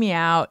would take me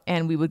out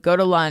and we would go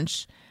to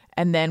lunch,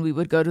 and then we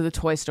would go to the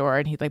toy store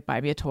and he'd like buy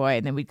me a toy,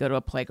 and then we'd go to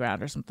a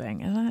playground or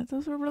something. And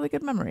those were really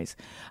good memories.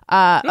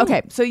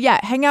 Okay. So yeah,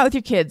 hang out with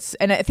your kids.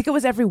 And I think it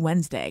was every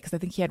Wednesday, because I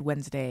think he had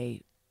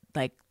Wednesday,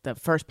 like the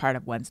first part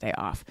of Wednesday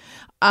off.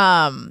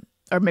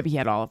 Or maybe he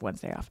had all of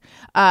Wednesday off.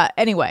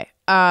 Anyway,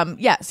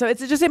 yeah, so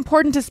it's just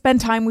important to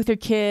spend time with your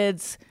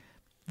kids,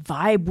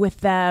 vibe with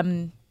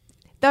them.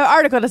 The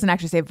article doesn't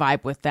actually say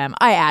vibe with them.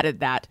 I added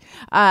that.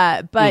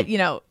 But,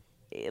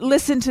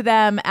 listen to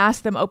them,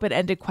 ask them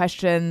open-ended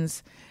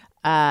questions,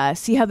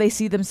 see how they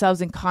see themselves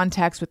in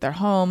context with their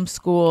home,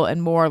 school,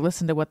 and more.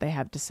 Listen to what they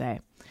have to say.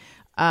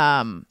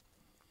 And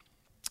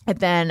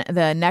then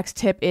the next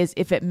tip is,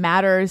 if it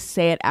matters,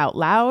 say it out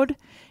loud.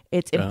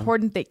 It's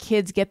important that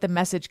kids get the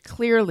message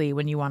clearly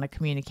when you want to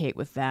communicate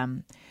with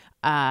them.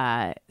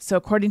 So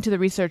according to the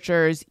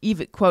researchers,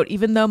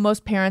 even though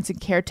most parents and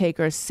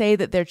caretakers say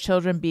that their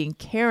children being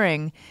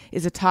caring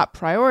is a top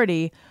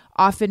priority,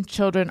 often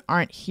children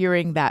aren't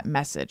hearing that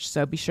message.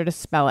 So be sure to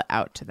spell it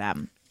out to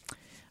them.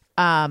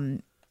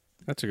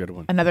 That's a good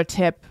one. Another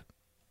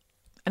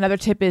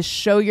tip is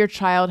show your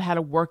child how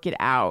to work it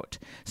out,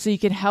 so you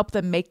can help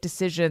them make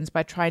decisions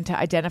by trying to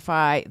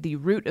identify the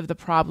root of the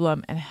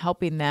problem and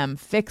helping them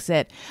fix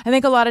it. I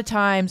think a lot of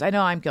times, I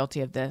know I'm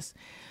guilty of this,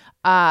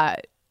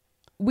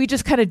 we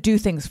just kind of do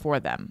things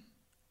for them.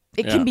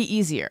 It can be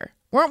easier.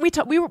 Weren't we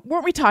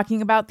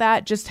talking about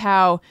that? Just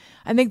how,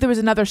 I think there was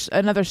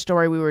another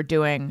story we were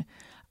doing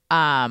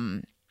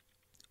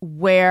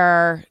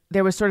where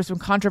there was sort of some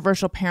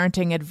controversial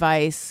parenting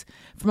advice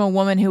from a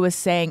woman who was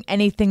saying,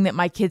 anything that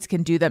my kids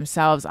can do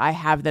themselves, I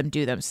have them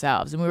do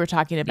themselves. And we were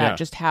talking about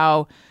just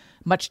how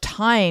much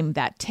time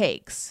that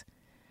takes.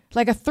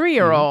 Like a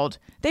 3-year-old,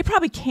 they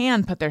probably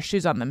can put their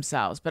shoes on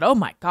themselves, but oh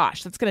my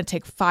gosh, that's going to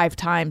take 5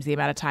 times the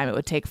amount of time it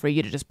would take for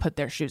you to just put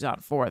their shoes on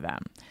for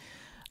them.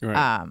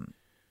 Right.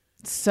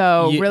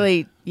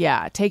 Really,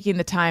 taking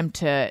the time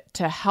to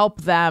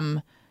help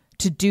them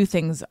to do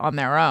things on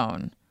their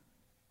own.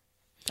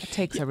 That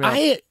takes a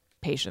real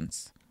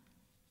patience.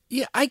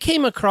 Yeah, I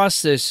came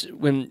across this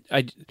when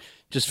I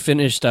just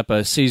finished up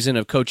a season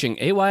of coaching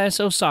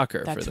AYSO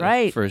soccer. That's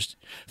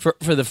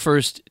for the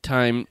first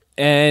time.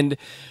 And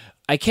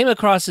I came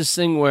across this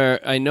thing where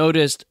I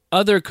noticed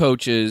other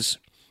coaches,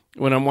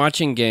 when I'm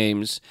watching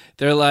games,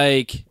 they're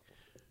like,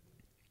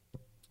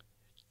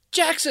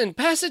 Jackson,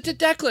 pass it to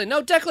Declan.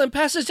 No, Declan,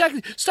 pass it to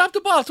Jackson. Stop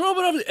the ball, throw it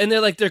over. And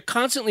they're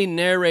constantly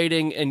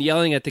narrating and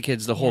yelling at the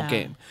kids the whole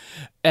game.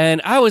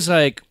 And I was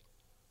like,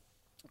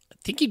 I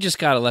think you just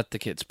got to let the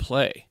kids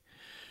play.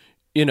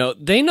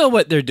 They know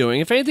what they're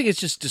doing. If anything, it's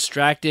just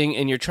distracting,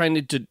 and you're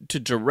trying to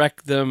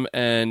direct them.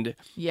 And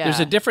there's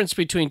a difference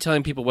between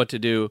telling people what to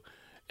do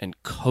and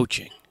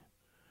coaching.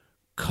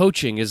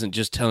 Coaching isn't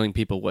just telling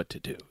people what to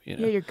do.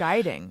 Yeah, you're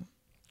guiding.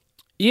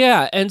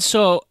 Yeah, and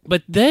so,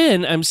 but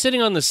then I'm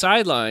sitting on the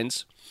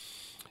sidelines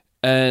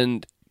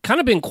and kind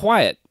of being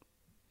quiet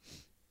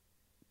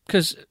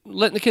because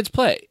letting the kids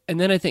play. And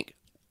then I think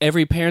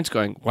every parent's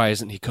going, why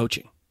isn't he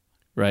coaching?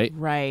 Right?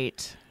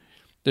 Right.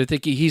 They're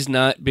thinking he's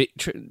not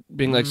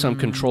being like some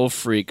control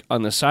freak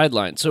on the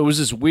sideline. So it was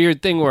this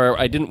weird thing where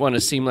I didn't want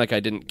to seem like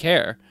I didn't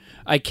care.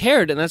 I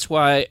cared, and that's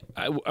why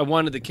I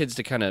wanted the kids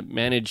to kind of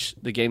manage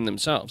the game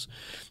themselves.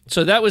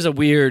 So that was a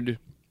weird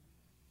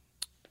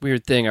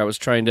thing I was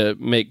trying to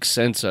make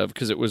sense of,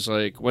 because it was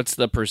like, what's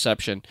the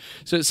perception?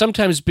 So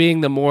sometimes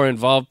being the more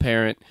involved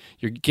parent,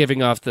 you're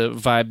giving off the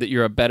vibe that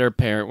you're a better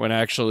parent, when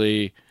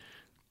actually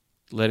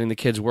letting the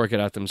kids work it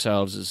out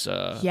themselves is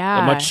a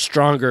much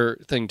stronger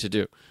thing to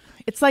do.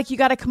 It's like you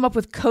got to come up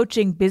with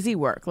coaching busy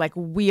work, like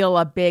wheel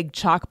a big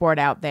chalkboard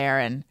out there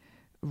and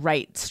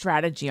write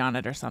strategy on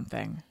it or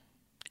something.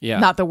 Yeah.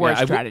 Not the word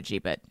strategy,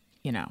 but,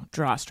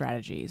 draw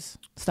strategies,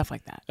 stuff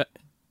like that.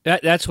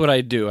 That's what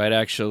I do. I'd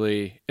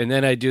actually, and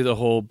then I do the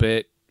whole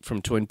bit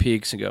from Twin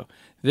Peaks and go,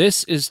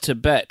 this is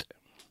Tibet.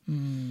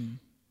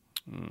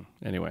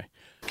 Anyway.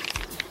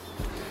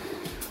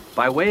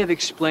 By way of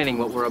explaining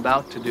what we're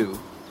about to do,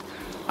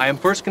 I am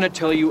first going to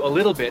tell you a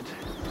little bit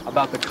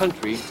about the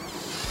country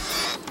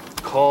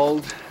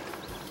called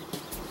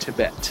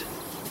Tibet.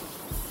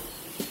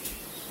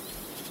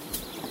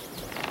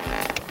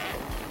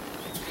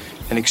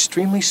 An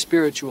extremely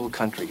spiritual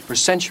country. For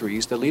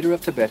centuries, the leader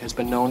of Tibet has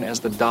been known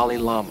as the Dalai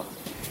Lama.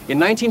 In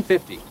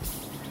 1950,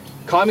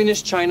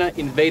 Communist China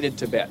invaded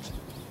Tibet.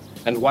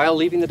 And while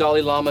leaving the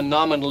Dalai Lama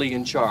nominally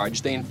in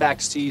charge, they in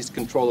fact seized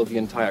control of the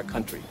entire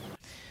country.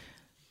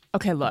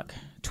 Okay, look.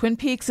 Twin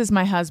Peaks is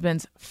my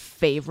husband's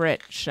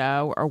favorite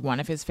show, or one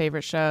of his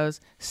favorite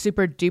shows.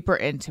 Super duper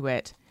into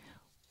it.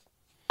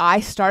 I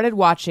started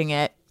watching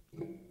it,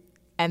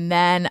 and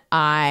then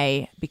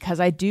because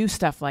I do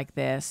stuff like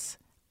this,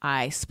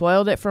 I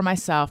spoiled it for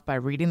myself by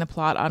reading the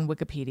plot on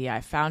Wikipedia.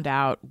 I found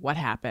out what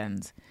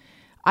happened.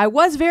 I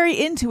was very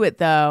into it,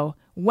 though.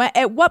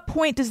 At what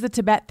point does the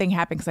Tibet thing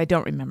happen? Because I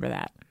don't remember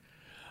that.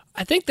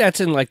 I think that's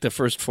in like the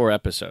first 4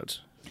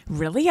 episodes.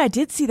 Really? I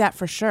did see that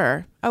for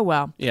sure. Oh,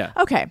 well. Yeah.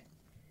 Okay.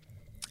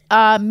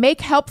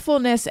 Make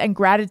helpfulness and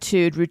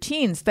gratitude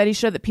routines. Studies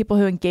show that people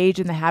who engage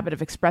in the habit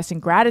of expressing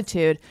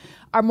gratitude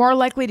are more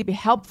likely to be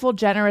helpful,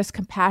 generous,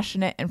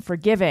 compassionate, and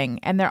forgiving.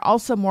 And they're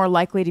also more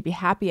likely to be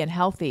happy and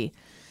healthy.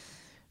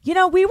 You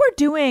know, we were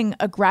doing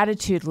a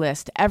gratitude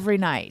list every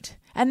night.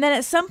 And then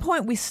at some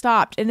point we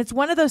stopped. And it's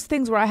one of those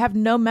things where I have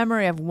no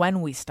memory of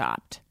when we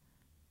stopped.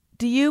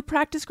 Do you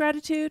practice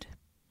gratitude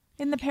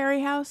in the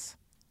Perry house?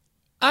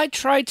 I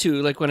try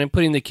to, like when I'm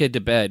putting the kid to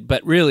bed,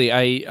 but really,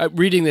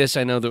 reading this,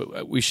 I know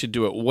that we should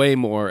do it way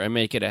more and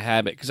make it a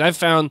habit. Because I've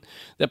found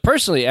that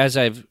personally, as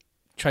I've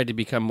tried to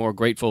become more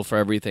grateful for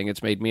everything,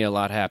 it's made me a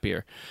lot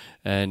happier.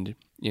 And,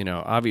 you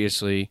know,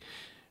 obviously,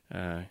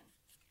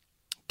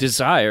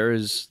 desire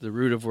is the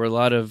root of where a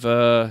lot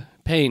of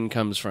pain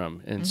comes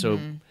from. And so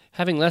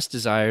having less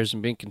desires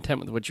and being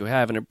content with what you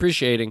have and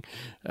appreciating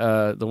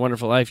the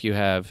wonderful life you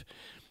have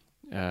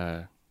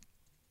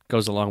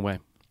goes a long way.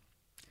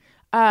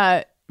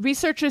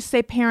 Researchers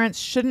say parents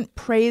shouldn't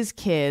praise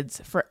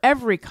kids for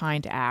every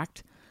kind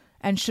act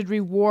and should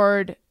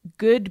reward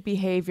good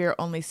behavior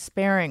only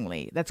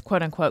sparingly. That's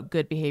quote unquote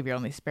good behavior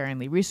only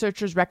sparingly.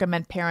 Researchers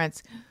recommend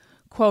parents,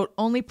 quote,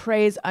 only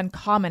praise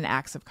uncommon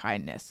acts of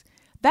kindness.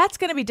 That's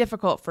going to be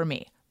difficult for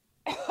me.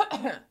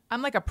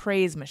 I'm like a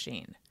praise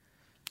machine.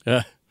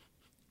 Well,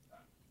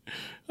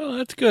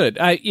 that's good.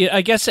 I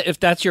guess if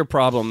that's your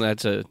problem,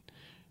 that's a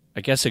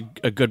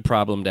good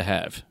problem to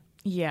have.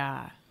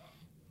 Yeah.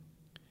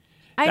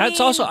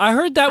 I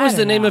heard that was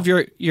the name of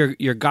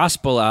your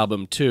gospel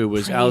album too,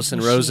 was Praise Allison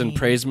Machine. Rosen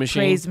Praise Machine.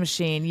 Praise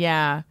Machine,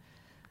 yeah.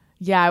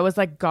 Yeah, it was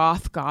like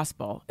goth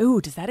gospel. Ooh,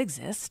 does that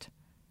exist?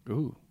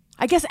 Ooh.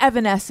 I guess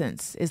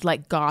Evanescence is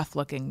like goth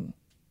looking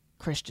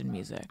Christian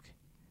music.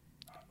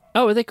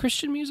 Oh, are they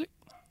Christian music?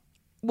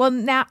 Well,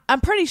 now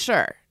I'm pretty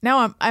sure.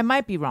 Now I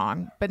might be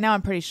wrong, but now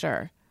I'm pretty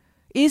sure.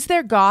 Is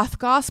there goth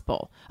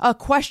gospel? A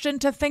question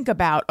to think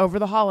about over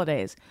the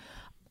holidays.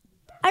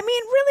 I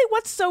mean, really,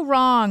 what's so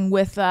wrong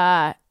with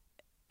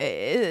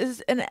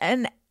is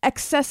an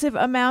excessive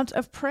amount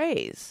of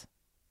praise?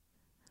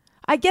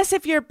 I guess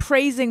if you're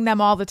praising them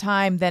all the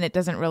time, then it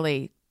doesn't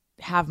really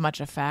have much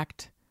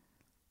effect.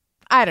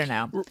 I don't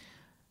know.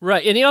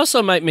 Right, and he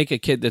also might make a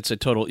kid that's a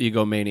total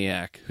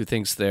egomaniac who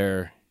thinks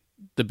they're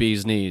the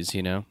bee's knees,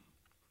 you know?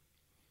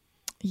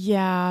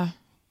 Yeah,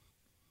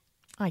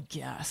 I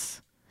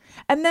guess.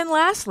 And then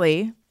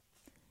lastly,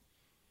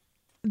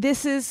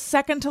 this is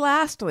second to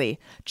lastly,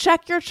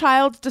 check your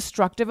child's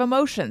destructive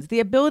emotions.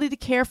 The ability to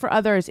care for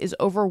others is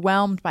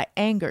overwhelmed by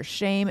anger,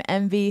 shame,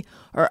 envy,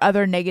 or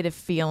other negative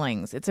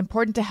feelings. It's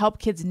important to help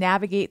kids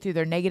navigate through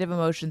their negative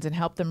emotions and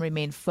help them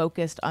remain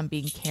focused on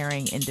being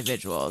caring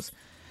individuals.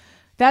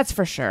 That's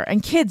for sure.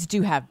 And kids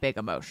do have big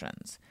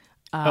emotions.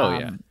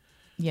 Yeah.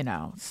 You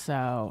know,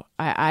 so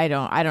I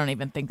don't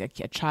even think that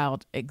a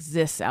child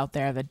exists out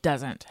there that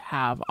doesn't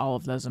have all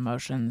of those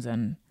emotions.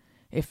 And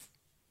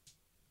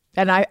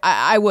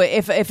I would,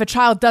 if a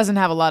child doesn't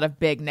have a lot of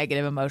big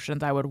negative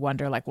emotions, I would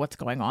wonder like what's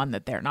going on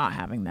that they're not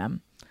having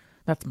them.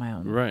 That's my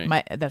own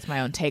that's my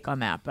own take on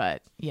that.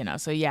 But you know,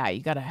 so yeah,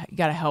 you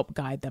gotta help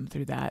guide them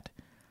through that.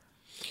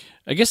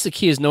 I guess the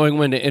key is knowing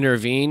when to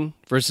intervene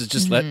versus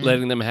just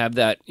letting them have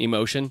that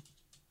emotion.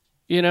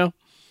 You know,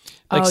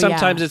 like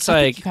sometimes it's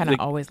like you kind of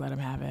always let them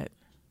have it.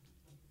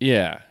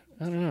 Yeah,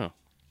 I don't know.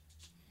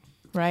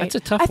 Right, that's a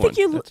tough one.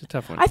 That's a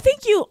tough one. I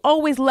think you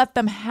always let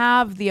them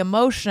have the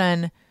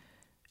emotion,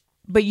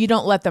 but you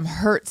don't let them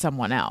hurt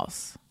someone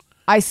else.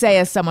 I say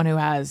as someone who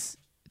has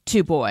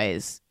two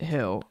boys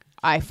who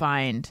I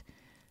find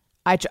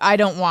I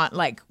don't want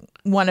like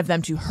one of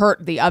them to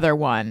hurt the other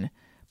one,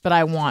 but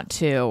I want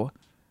to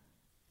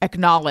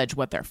acknowledge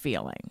what they're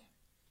feeling.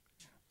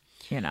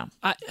 You know.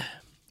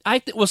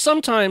 Well,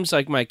 sometimes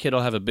like my kid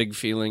will have a big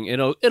feeling.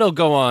 It'll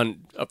go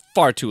on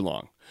far too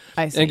long.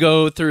 I see. And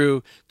go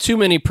through too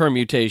many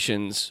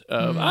permutations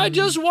of I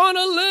just want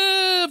to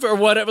live or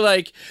whatever.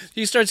 Like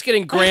he starts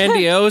getting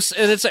grandiose,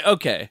 and it's like,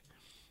 okay,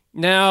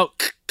 now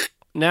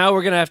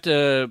we're gonna have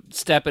to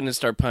step in and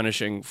start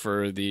punishing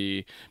for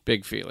the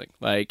big feeling.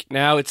 Like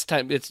now it's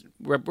time.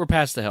 We're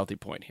past the healthy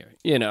point here.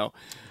 You know.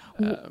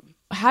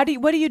 What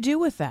do you do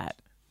with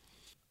that?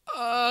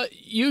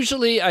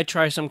 Usually I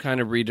try some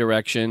kind of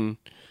redirection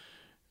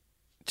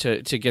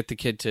to get the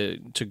kid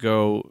to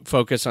go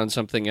focus on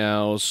something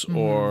else,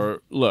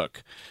 or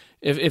look,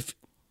 if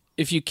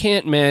you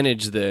can't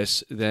manage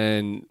this,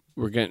 then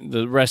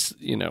the rest,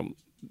 you know,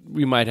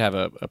 we might have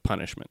a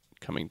punishment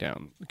coming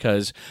down,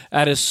 because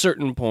at a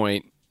certain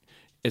point,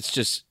 it's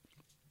just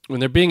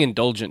when they're being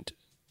indulgent,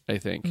 I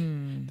think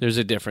there's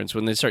a difference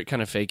when they start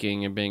kind of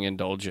faking and being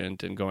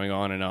indulgent and going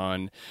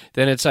on,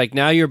 then it's like,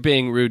 now you're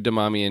being rude to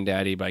mommy and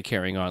daddy by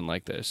carrying on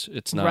like this.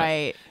 It's not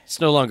right. It's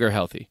no longer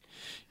healthy,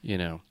 you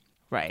know.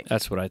 Right.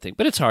 That's what I think.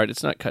 But it's hard.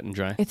 It's not cut and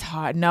dry. It's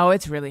hard. No,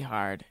 it's really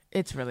hard.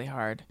 It's really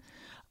hard.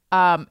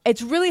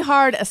 It's really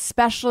hard,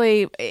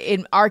 especially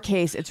in our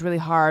case, it's really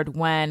hard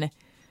when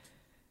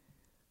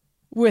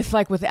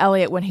with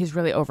Elliot, when he's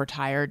really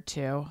overtired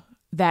too.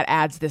 that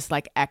adds this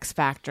like X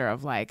factor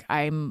of like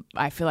I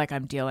feel like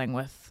I'm dealing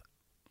with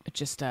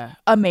just a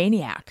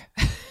maniac.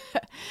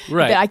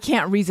 Right. That I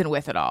can't reason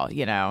with at all,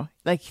 you know?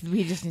 Like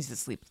he just needs to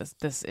sleep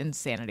this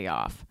insanity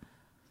off.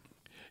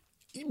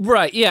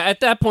 Right. Yeah. At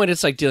that point,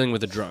 it's like dealing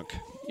with a drunk,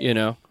 you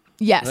know?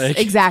 Yes, Like,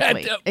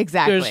 exactly.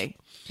 Exactly.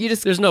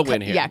 There's no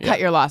win here. Yeah, cut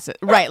your losses.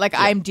 Right. Like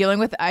I'm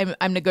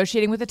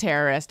negotiating with a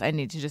terrorist. I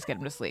need to just get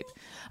him to sleep.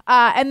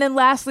 And then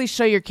lastly,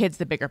 show your kids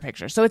the bigger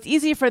picture. So it's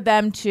easy for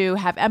them to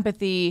have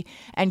empathy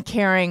and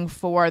caring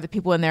for the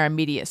people in their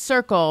immediate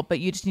circle, but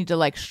you just need to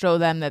like show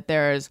them that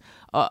there's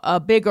a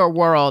bigger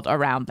world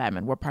around them,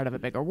 and we're part of a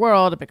bigger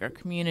world, a bigger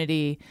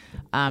community.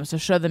 So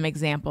show them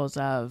examples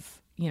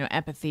of, you know,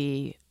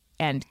 empathy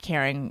and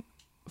caring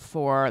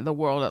for the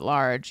world at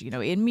large, you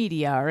know, in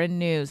media or in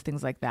news,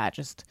 things like that.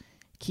 Just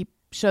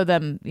show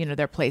them, you know,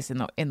 their place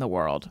in the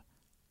world.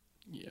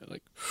 Yeah,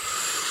 like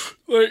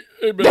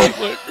hey man,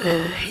 like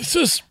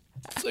it's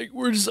like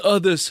we're just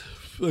on this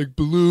like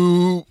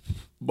blue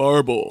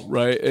marble,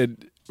 right?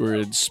 And we're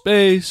in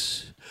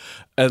space,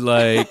 and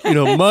like, you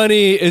know,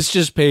 money is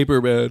just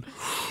paper, man.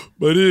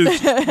 Money is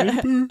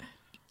paper.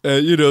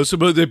 And you know,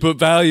 they put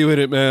value in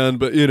it, man,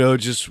 but you know,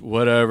 just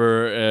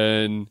whatever.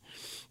 And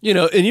you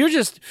know, and you're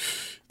just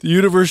the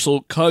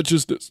universal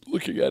consciousness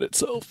looking at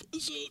itself.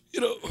 So,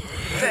 you know,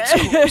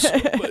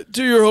 but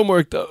do your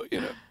homework though,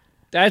 you know.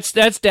 That's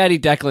Daddy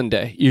Declan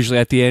Day, usually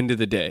at the end of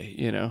the day,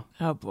 you know.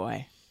 Oh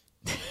boy.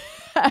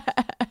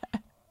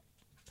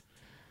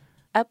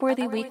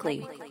 Upworthy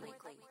Weekly.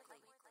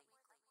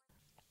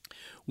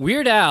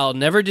 Weird Al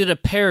never did a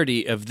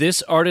parody of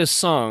this artist's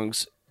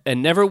songs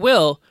and never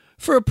will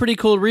for a pretty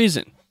cool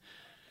reason.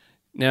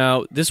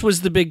 Now, this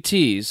was the big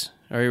tease.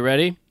 Are you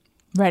ready?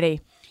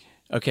 Ready.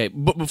 Okay,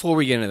 but before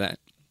we get into that,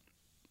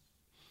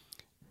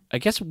 I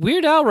guess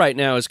Weird Al right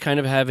now is kind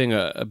of having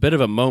a bit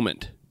of a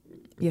moment.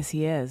 Yes,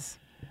 he is.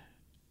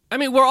 I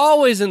mean, we're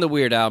always in the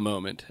Weird Al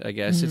moment, I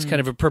guess. It's kind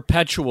of a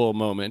perpetual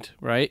moment,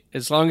 right?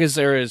 As long as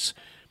there is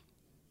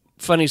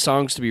funny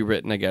songs to be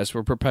written, I guess,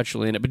 we're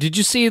perpetually in it. But did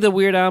you see the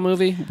Weird Al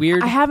movie?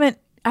 Weird?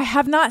 I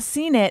have not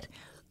seen it.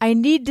 I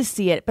need to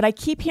see it, but I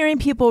keep hearing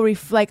people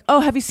like, oh,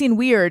 have you seen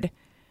Weird?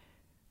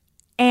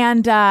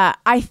 And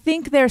I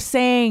think they're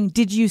saying,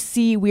 did you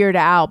see Weird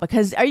Al?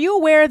 Because are you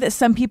aware that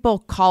some people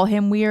call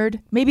him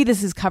weird? Maybe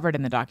this is covered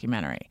in the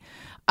documentary.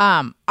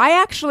 I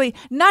actually,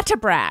 not to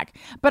brag,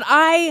 but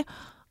I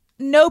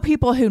know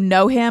people who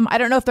know him. I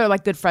don't know if they're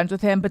like good friends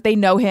with him, but they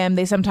know him.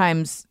 They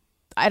sometimes,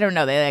 I don't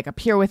know, they like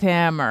appear with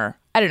him, or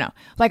I don't know.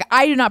 Like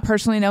I do not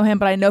personally know him,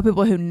 but I know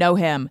people who know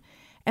him,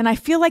 and I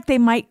feel like they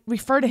might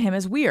refer to him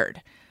as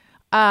weird.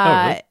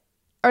 Really?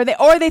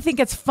 Or they think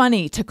it's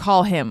funny to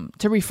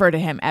refer to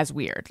him as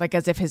weird, like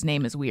as if his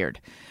name is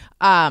weird.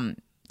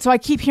 So I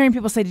keep hearing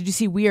people say, did you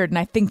see Weird? And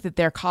I think that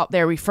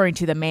they're referring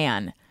to the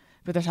man,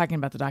 but they're talking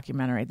about the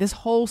documentary. This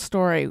whole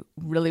story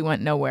really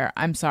went nowhere.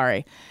 I'm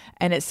sorry.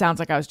 And it sounds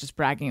like I was just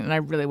bragging, and I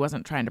really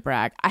wasn't trying to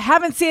brag. I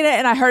haven't seen it,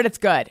 and I heard it's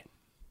good.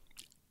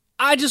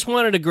 I just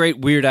wanted a great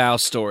Weird Al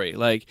story.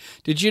 Like,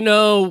 did you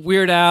know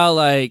Weird Al,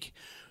 like,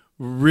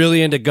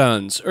 really into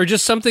guns? Or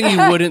just something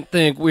you wouldn't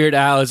think Weird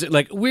Al is.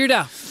 Like, Weird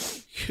Al.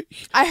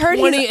 I heard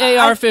 20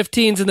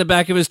 AR-15s in the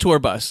back of his tour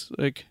bus.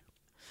 Like,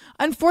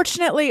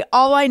 unfortunately,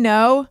 all I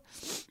know...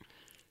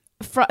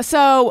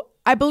 So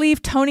I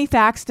believe Tony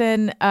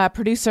Thaxton,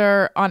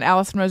 producer on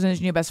Allison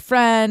Rosen's New Best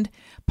Friend,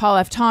 Paul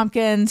F.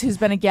 Tompkins, who's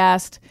been a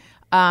guest.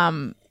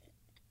 I'm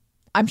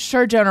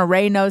sure Jonah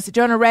Ray knows.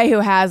 Jonah Ray, who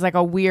has like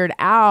a Weird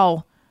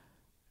Al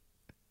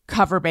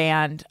cover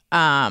band,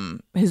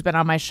 who's been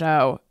on my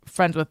show,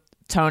 friends with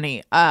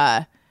Tony.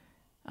 I'm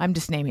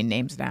just naming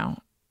names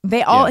now.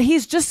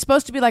 He's just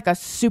supposed to be like a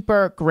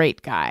super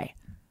great guy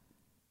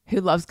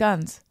who loves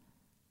guns.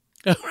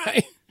 all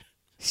right.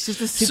 He's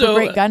just a super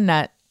great gun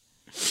nut.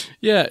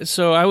 Yeah,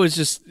 so I was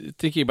just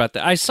thinking about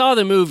that. I saw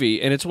the movie,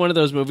 and it's one of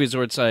those movies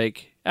where it's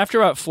like, after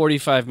about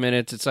 45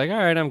 minutes, it's like, all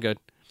right, I'm good.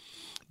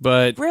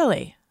 But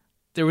really,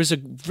 there was a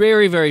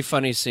very, very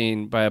funny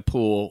scene by a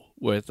pool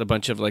with a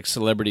bunch of like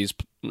celebrities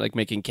like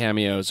making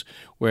cameos,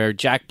 where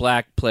Jack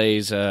Black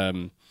plays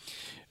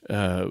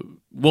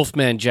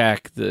Wolfman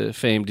Jack, the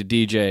famed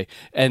DJ,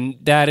 and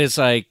that is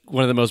like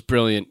one of the most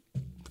brilliant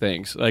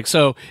things. Like,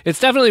 so it's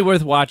definitely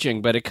worth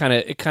watching, but it kind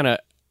of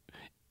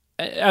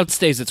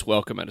outstays its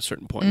welcome at a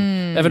certain point.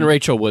 Evan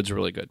Rachel Wood's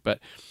really good, but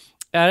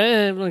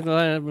like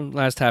the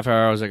last half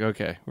hour, I was like,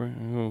 okay,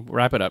 we'll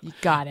wrap it up.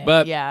 Got it.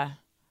 But, yeah.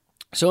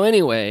 So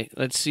anyway,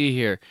 let's see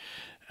here.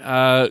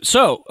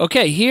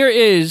 Okay, here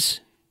is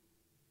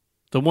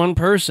the one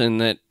person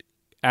that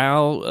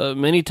Al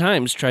many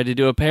times tried to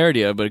do a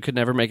parody of, but it could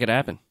never make it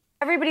happen.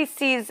 Everybody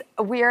sees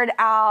Weird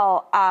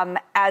Al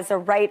as a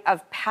rite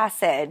of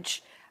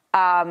passage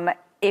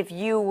if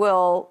you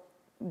will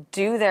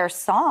do their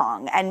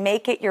song and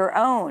make it your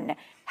own.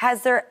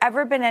 Has there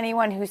ever been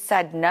anyone who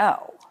said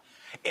no?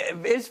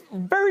 It's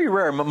very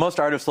rare. Most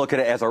artists look at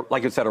it as,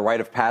 like you said, a rite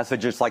of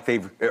passage. It's like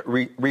they've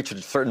reached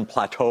a certain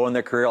plateau in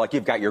their career. Like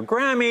you've got your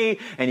Grammy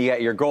and you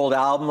got your gold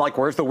album. Like,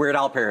 where's the Weird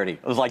Al parody?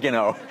 It was like, you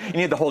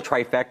need the whole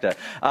trifecta.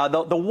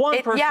 The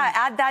one person... Yeah,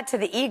 add that to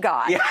the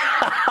EGOT. Yeah.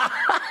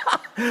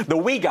 The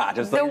WeGot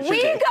is the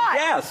WeGot.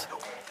 Yes.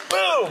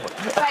 Boom. Boom.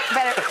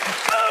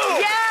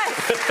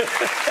 Yes.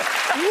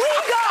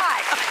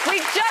 WeGot. We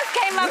just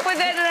came up with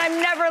it, and I'm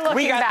never looking back.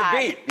 We got the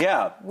beat.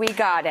 Yeah. We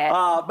got it.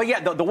 But yeah,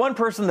 the one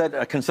person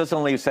that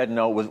consistently said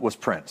no was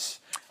Prince.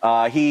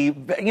 He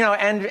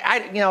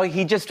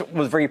just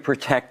was very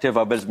protective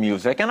of his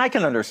music, and I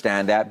can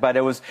understand that. But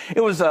it was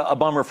a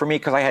bummer for me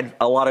because I had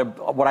a lot of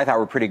what I thought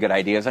were pretty good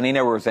ideas, and he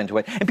never was into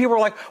it. And people were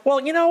like,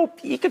 "Well,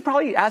 you could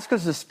probably ask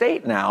his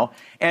estate now."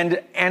 And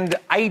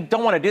I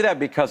don't want to do that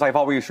because I've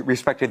always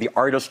respected the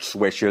artist's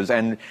wishes,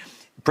 and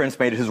Prince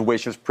made his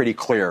wishes pretty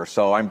clear.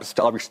 So I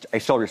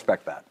still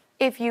respect that.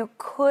 If you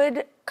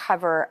could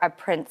cover a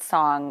Prince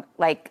song,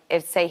 like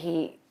if say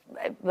he.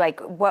 Like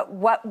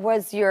what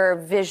was your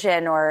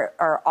vision or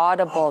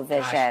audible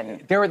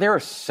vision? Gosh. There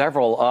are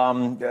several.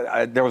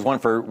 There was one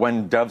for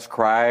When Doves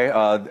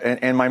Cry.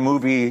 In my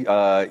movie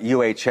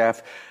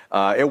UHF,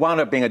 it wound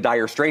up being a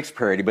Dire Straits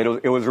parody, but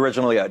it was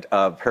originally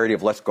a parody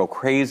of Let's Go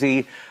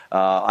Crazy.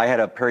 I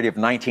had a parody of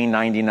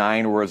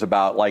 1999 where it was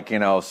about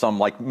some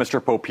Mr.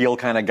 Popeil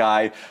kind of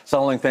guy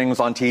selling things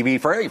on TV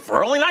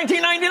for only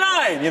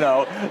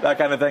 $19.99, that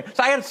kind of thing.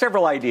 So I had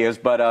several ideas,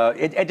 but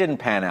it didn't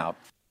pan out.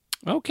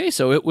 Okay,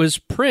 so it was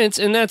Prince,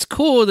 and that's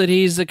cool that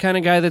he's the kind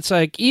of guy that's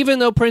like, even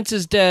though Prince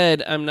is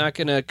dead, I'm not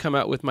going to come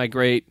out with my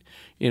great,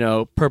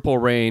 Purple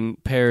Rain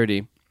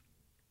parody.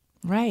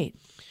 Right.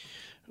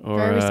 Or,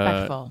 very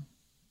respectful.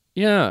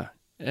 Yeah,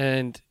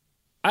 and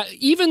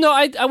even though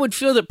I would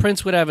feel that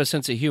Prince would have a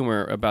sense of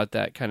humor about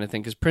that kind of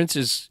thing, because Prince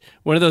is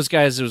one of those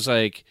guys that was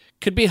like,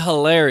 could be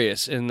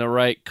hilarious in the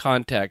right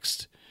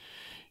context,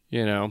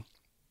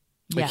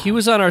 Like he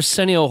was on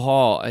Arsenio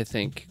Hall, I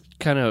think,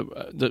 kind of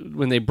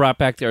when they brought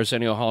back the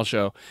Arsenio Hall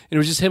show, and it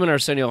was just him and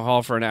Arsenio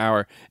Hall for an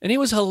hour, and he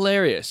was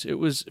hilarious. It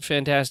was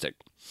fantastic.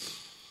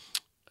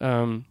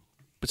 But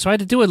so I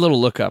had to do a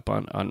little look up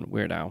on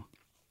Weird Al,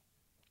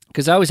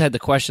 because I always had the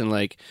question,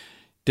 like,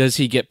 does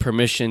he get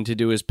permission to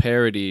do his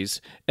parodies?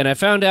 And I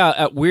found out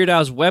at Weird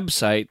Al's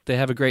website they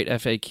have a great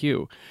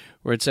FAQ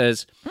where it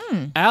says,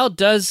 Al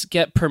does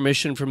get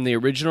permission from the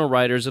original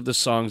writers of the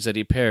songs that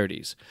he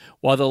parodies.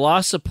 While the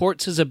law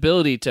supports his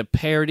ability to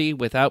parody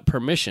without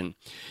permission,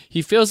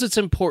 he feels it's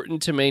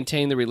important to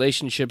maintain the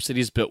relationships that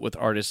he's built with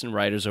artists and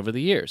writers over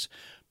the years.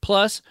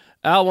 Plus,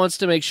 Al wants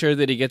to make sure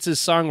that he gets his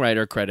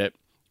songwriter credit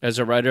as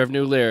a writer of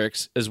new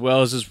lyrics, as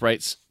well as his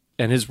rights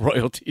and his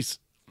royalties.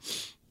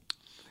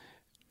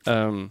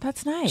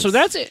 That's nice. So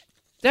that's it.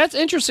 That's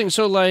interesting.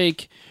 So,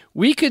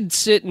 we could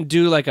sit and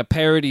do a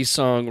parody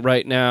song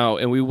right now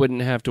and we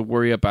wouldn't have to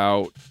worry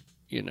about,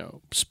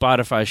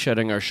 Spotify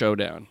shutting our show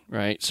down,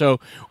 right? So,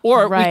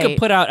 or we could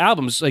put out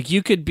albums. Like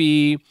you could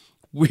be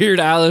Weird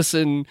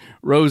Allison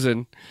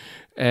Rosen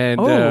and,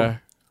 and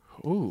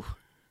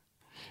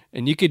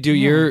you could do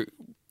your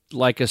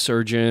Like a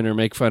Surgeon or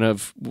make fun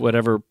of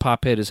whatever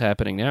pop hit is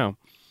happening now.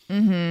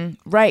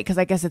 Mm-hmm. Right. Cause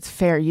I guess it's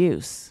fair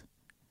use.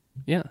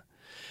 Yeah.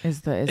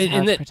 Is how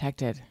it's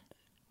protected.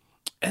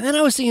 And then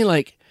I was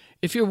thinking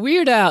if you're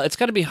Weird Al, it's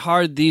got to be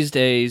hard these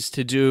days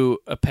to do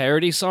a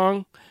parody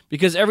song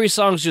because every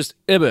song's just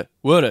ibba,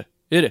 wada,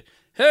 ida,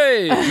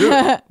 hey,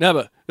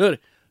 nabba, wada,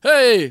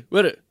 hey,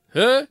 wada,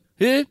 huh,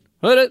 hit,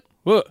 wada,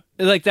 what?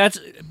 That's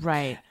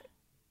right.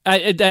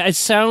 I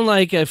sound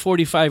like a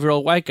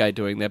 45-year-old white guy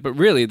doing that, but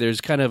really,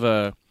 there's kind of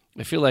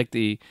I feel like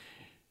the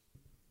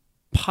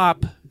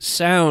pop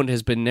sound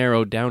has been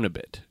narrowed down a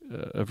bit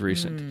of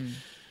recent.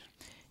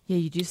 Yeah,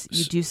 you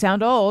do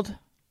sound old.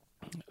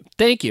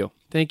 Thank you.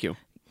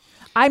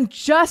 I'm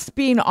just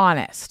being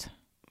honest.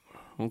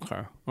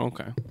 Okay.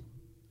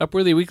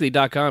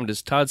 Upworthyweekly.com.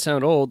 Does Todd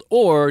sound old,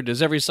 or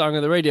does every song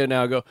on the radio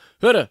now go,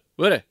 "Hudda,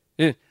 wudda,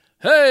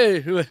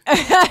 hey"?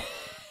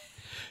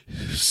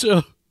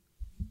 So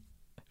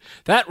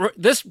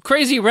this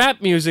crazy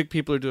rap music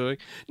people are doing.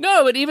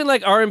 No, but even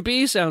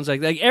R&B sounds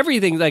like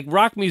everything,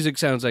 rock music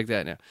sounds like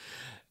that now.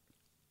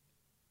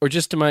 Or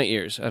just to my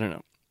ears, I don't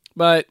know.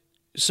 But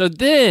so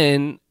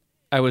then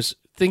I was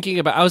thinking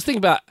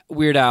about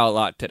Weird Al a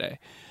lot today.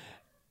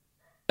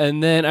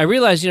 And then I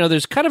realized,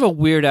 there's kind of a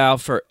Weird Al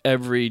for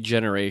every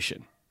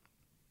generation.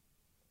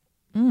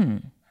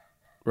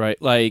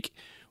 Right?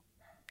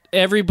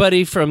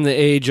 Everybody from the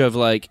age of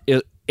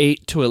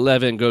 8 to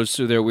 11 goes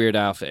through their Weird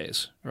Al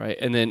phase, right?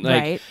 And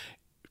then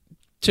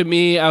to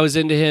me, I was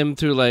into him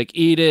through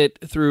Eat It,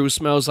 through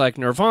Smells Like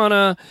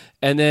Nirvana,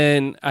 and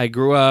then I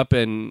grew up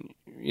and,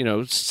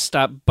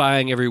 stopped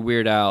buying every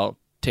Weird Al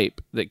tape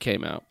that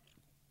came out.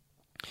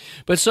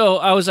 But so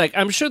I was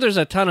I'm sure there's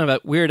a ton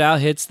of Weird Al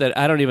hits that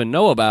I don't even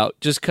know about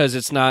just because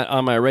it's not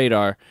on my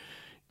radar,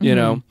 you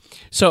know?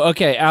 So,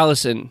 okay,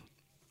 Allison,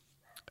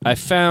 I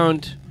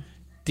found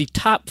the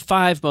top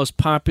 5 most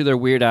popular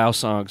Weird Al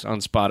songs on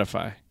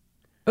Spotify.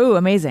 Ooh,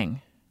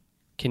 amazing.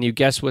 Can you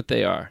guess what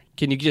they are?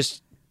 Can you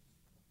just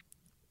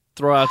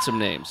throw out some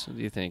names. What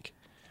do you think?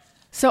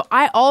 So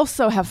I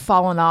also have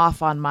fallen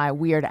off on my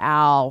Weird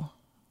Al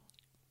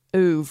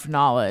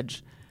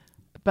knowledge,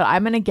 but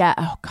I'm going to get,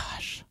 oh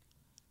gosh.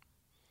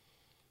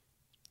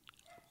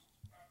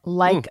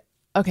 Like,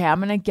 okay, I'm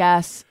going to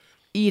guess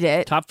Eat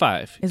It. Top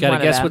 5. You got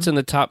to guess what's in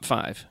the top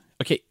 5.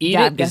 Okay, Eat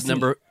It is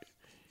number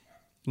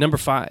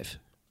 5.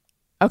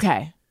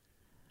 Okay.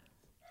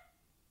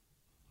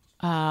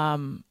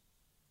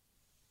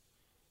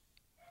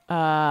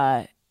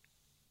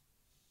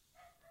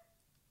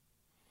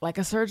 Like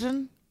a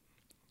Surgeon?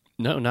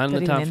 No, not in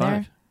the top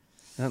 5.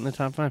 Not in the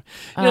top 5.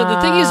 You know,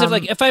 the thing is,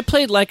 if I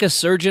played Like a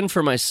Surgeon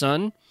for my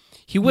son,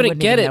 he wouldn't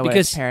get it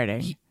because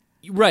parroting.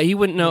 He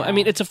wouldn't know. Yeah. I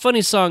mean, it's a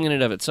funny song in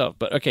and of itself.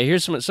 But okay,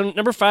 here's some.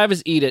 Number 5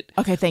 is Eat It.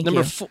 Okay, thank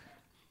you.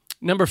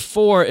 Number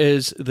 4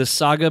 is The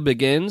Saga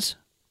Begins.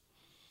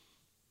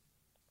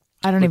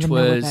 I don't even know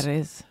what that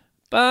is.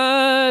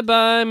 Bye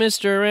bye,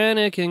 Mr.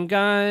 Anakin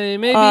Guy.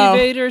 Maybe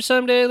Vader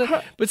someday.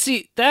 But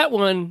see, that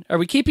one. Are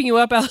we keeping you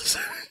up, Alice?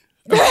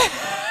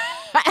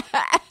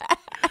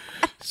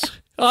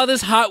 Oh,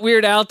 this hot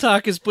Weird Al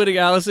talk is putting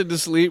Allison to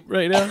sleep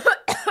right now.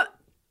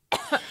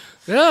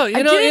 No,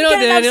 you know,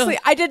 Daniel.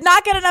 I did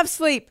not get enough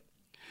sleep.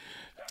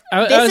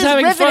 I was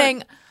having riveting.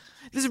 fun.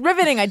 This is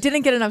riveting. I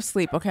didn't get enough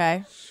sleep.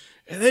 Okay.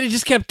 And then he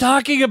just kept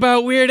talking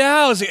about Weird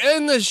Al. It's like,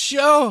 end the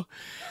show.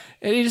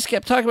 And he just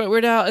kept talking about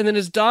Weird Al, and then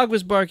his dog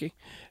was barking.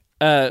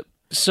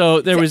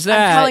 So there was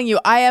that. I'm telling you,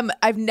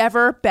 I've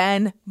never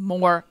been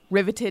more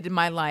riveted in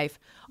my life.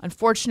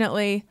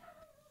 Unfortunately,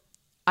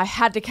 I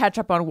had to catch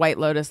up on White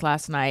Lotus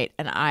last night,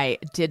 and I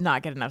did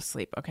not get enough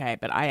sleep, okay?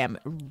 But I am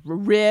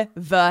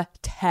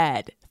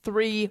riveted.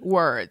 3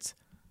 words.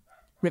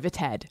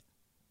 Riveted.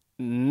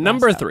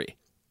 Number 3.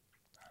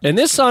 And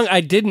this song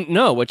I didn't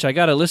know, which I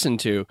got to listen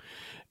to.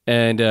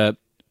 And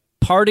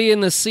Party in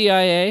the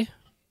CIA.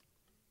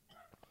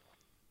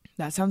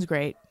 That sounds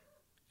great.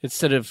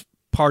 Instead of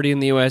Party in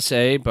the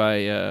USA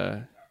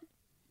by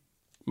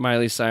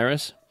Miley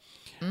Cyrus.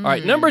 All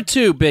right, number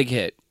 2, big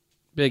hit.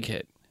 Big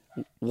hit.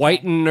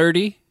 White and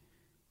Nerdy.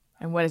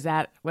 And what is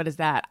that? What is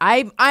that?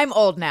 I'm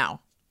old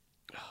now.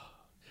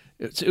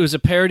 It was a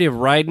parody of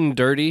Ridin'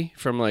 Dirty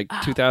from like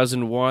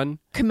 2001.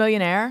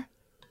 Chameleonaire?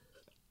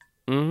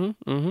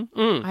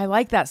 I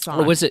like that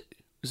song. Or was it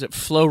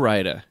Flo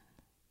Rida?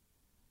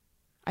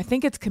 I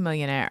think it's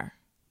Chameleonaire.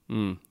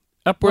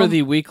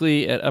 Upworthy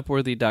Weekly at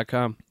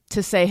Upworthy.com.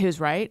 To say who's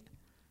right?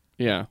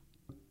 Yeah.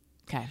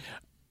 Okay.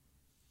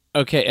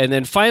 Okay, and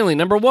then finally,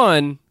 number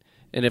 1,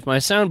 and if my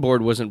soundboard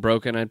wasn't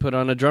broken, I'd put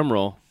on a drum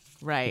roll.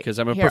 Right. Because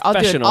I'm a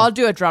professional. I'll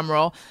do a drum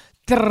roll.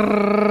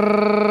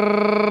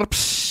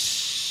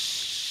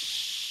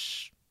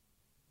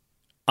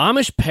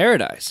 Amish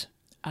Paradise.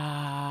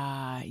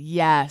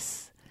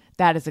 Yes.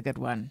 That is a good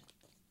one.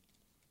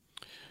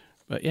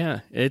 But yeah,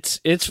 it's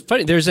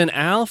funny. There's an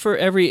Al for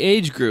every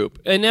age group.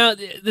 And now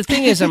the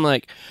thing is, I'm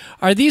like,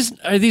 are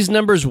these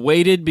numbers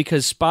weighted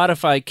because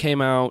Spotify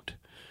came out,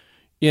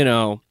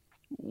 the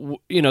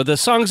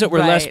songs that were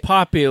less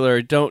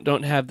popular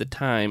don't have the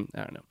time. I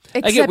don't know.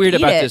 Except I get weird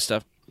about this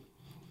stuff.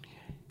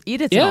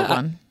 Eat It's an old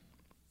one.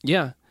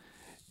 Yeah.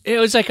 It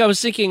was like I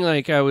was thinking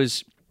like I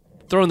was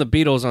throwing the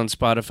Beatles on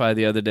Spotify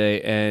the other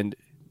day and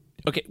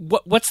okay,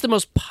 what's the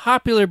most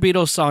popular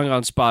Beatles song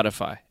on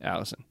Spotify,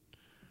 Allison?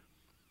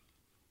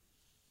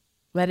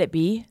 Let It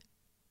Be?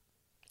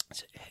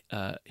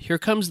 Here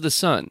Comes the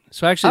Sun.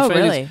 So actually,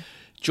 really?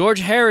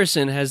 George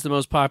Harrison has the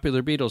most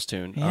popular Beatles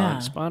tune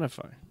on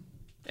Spotify.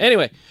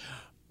 Anyway,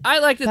 I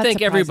like to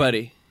thank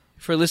everybody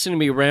for listening to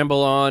me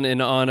ramble on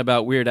and on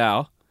about Weird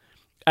Al.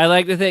 I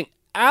like to thank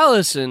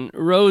Allison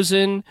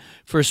Rosen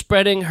for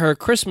spreading her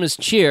Christmas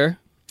cheer.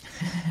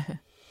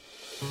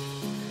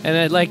 And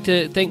I'd like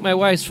to thank my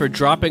wife for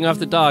dropping off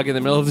the dog in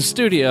the middle of the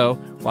studio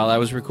while I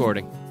was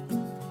recording.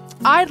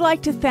 I'd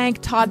like to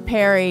thank Todd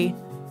Perry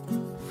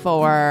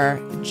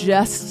for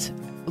just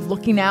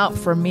looking out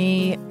for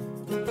me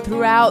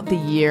throughout the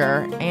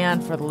year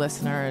and for the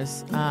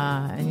listeners.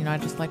 And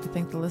I'd just like to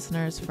thank the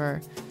listeners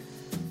for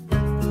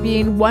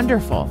being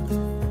wonderful.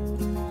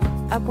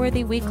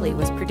 Upworthy Weekly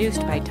was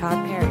produced by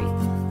Todd Perry.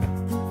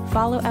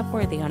 Follow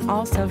Upworthy on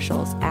all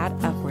socials at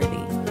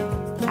Upworthy.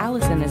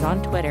 Allison is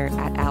on Twitter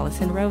at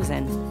Allison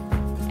Rosen.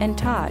 And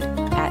Todd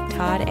at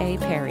Todd A.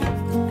 Perry.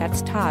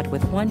 That's Todd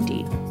with 1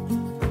 D.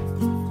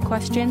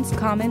 Questions,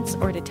 comments,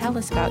 or to tell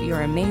us about your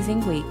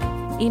amazing week,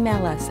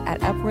 email us at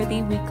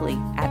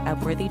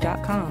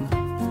upworthyweekly@upworthy.com.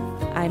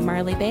 I'm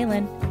Marley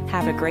Balin.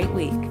 Have a great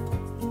week.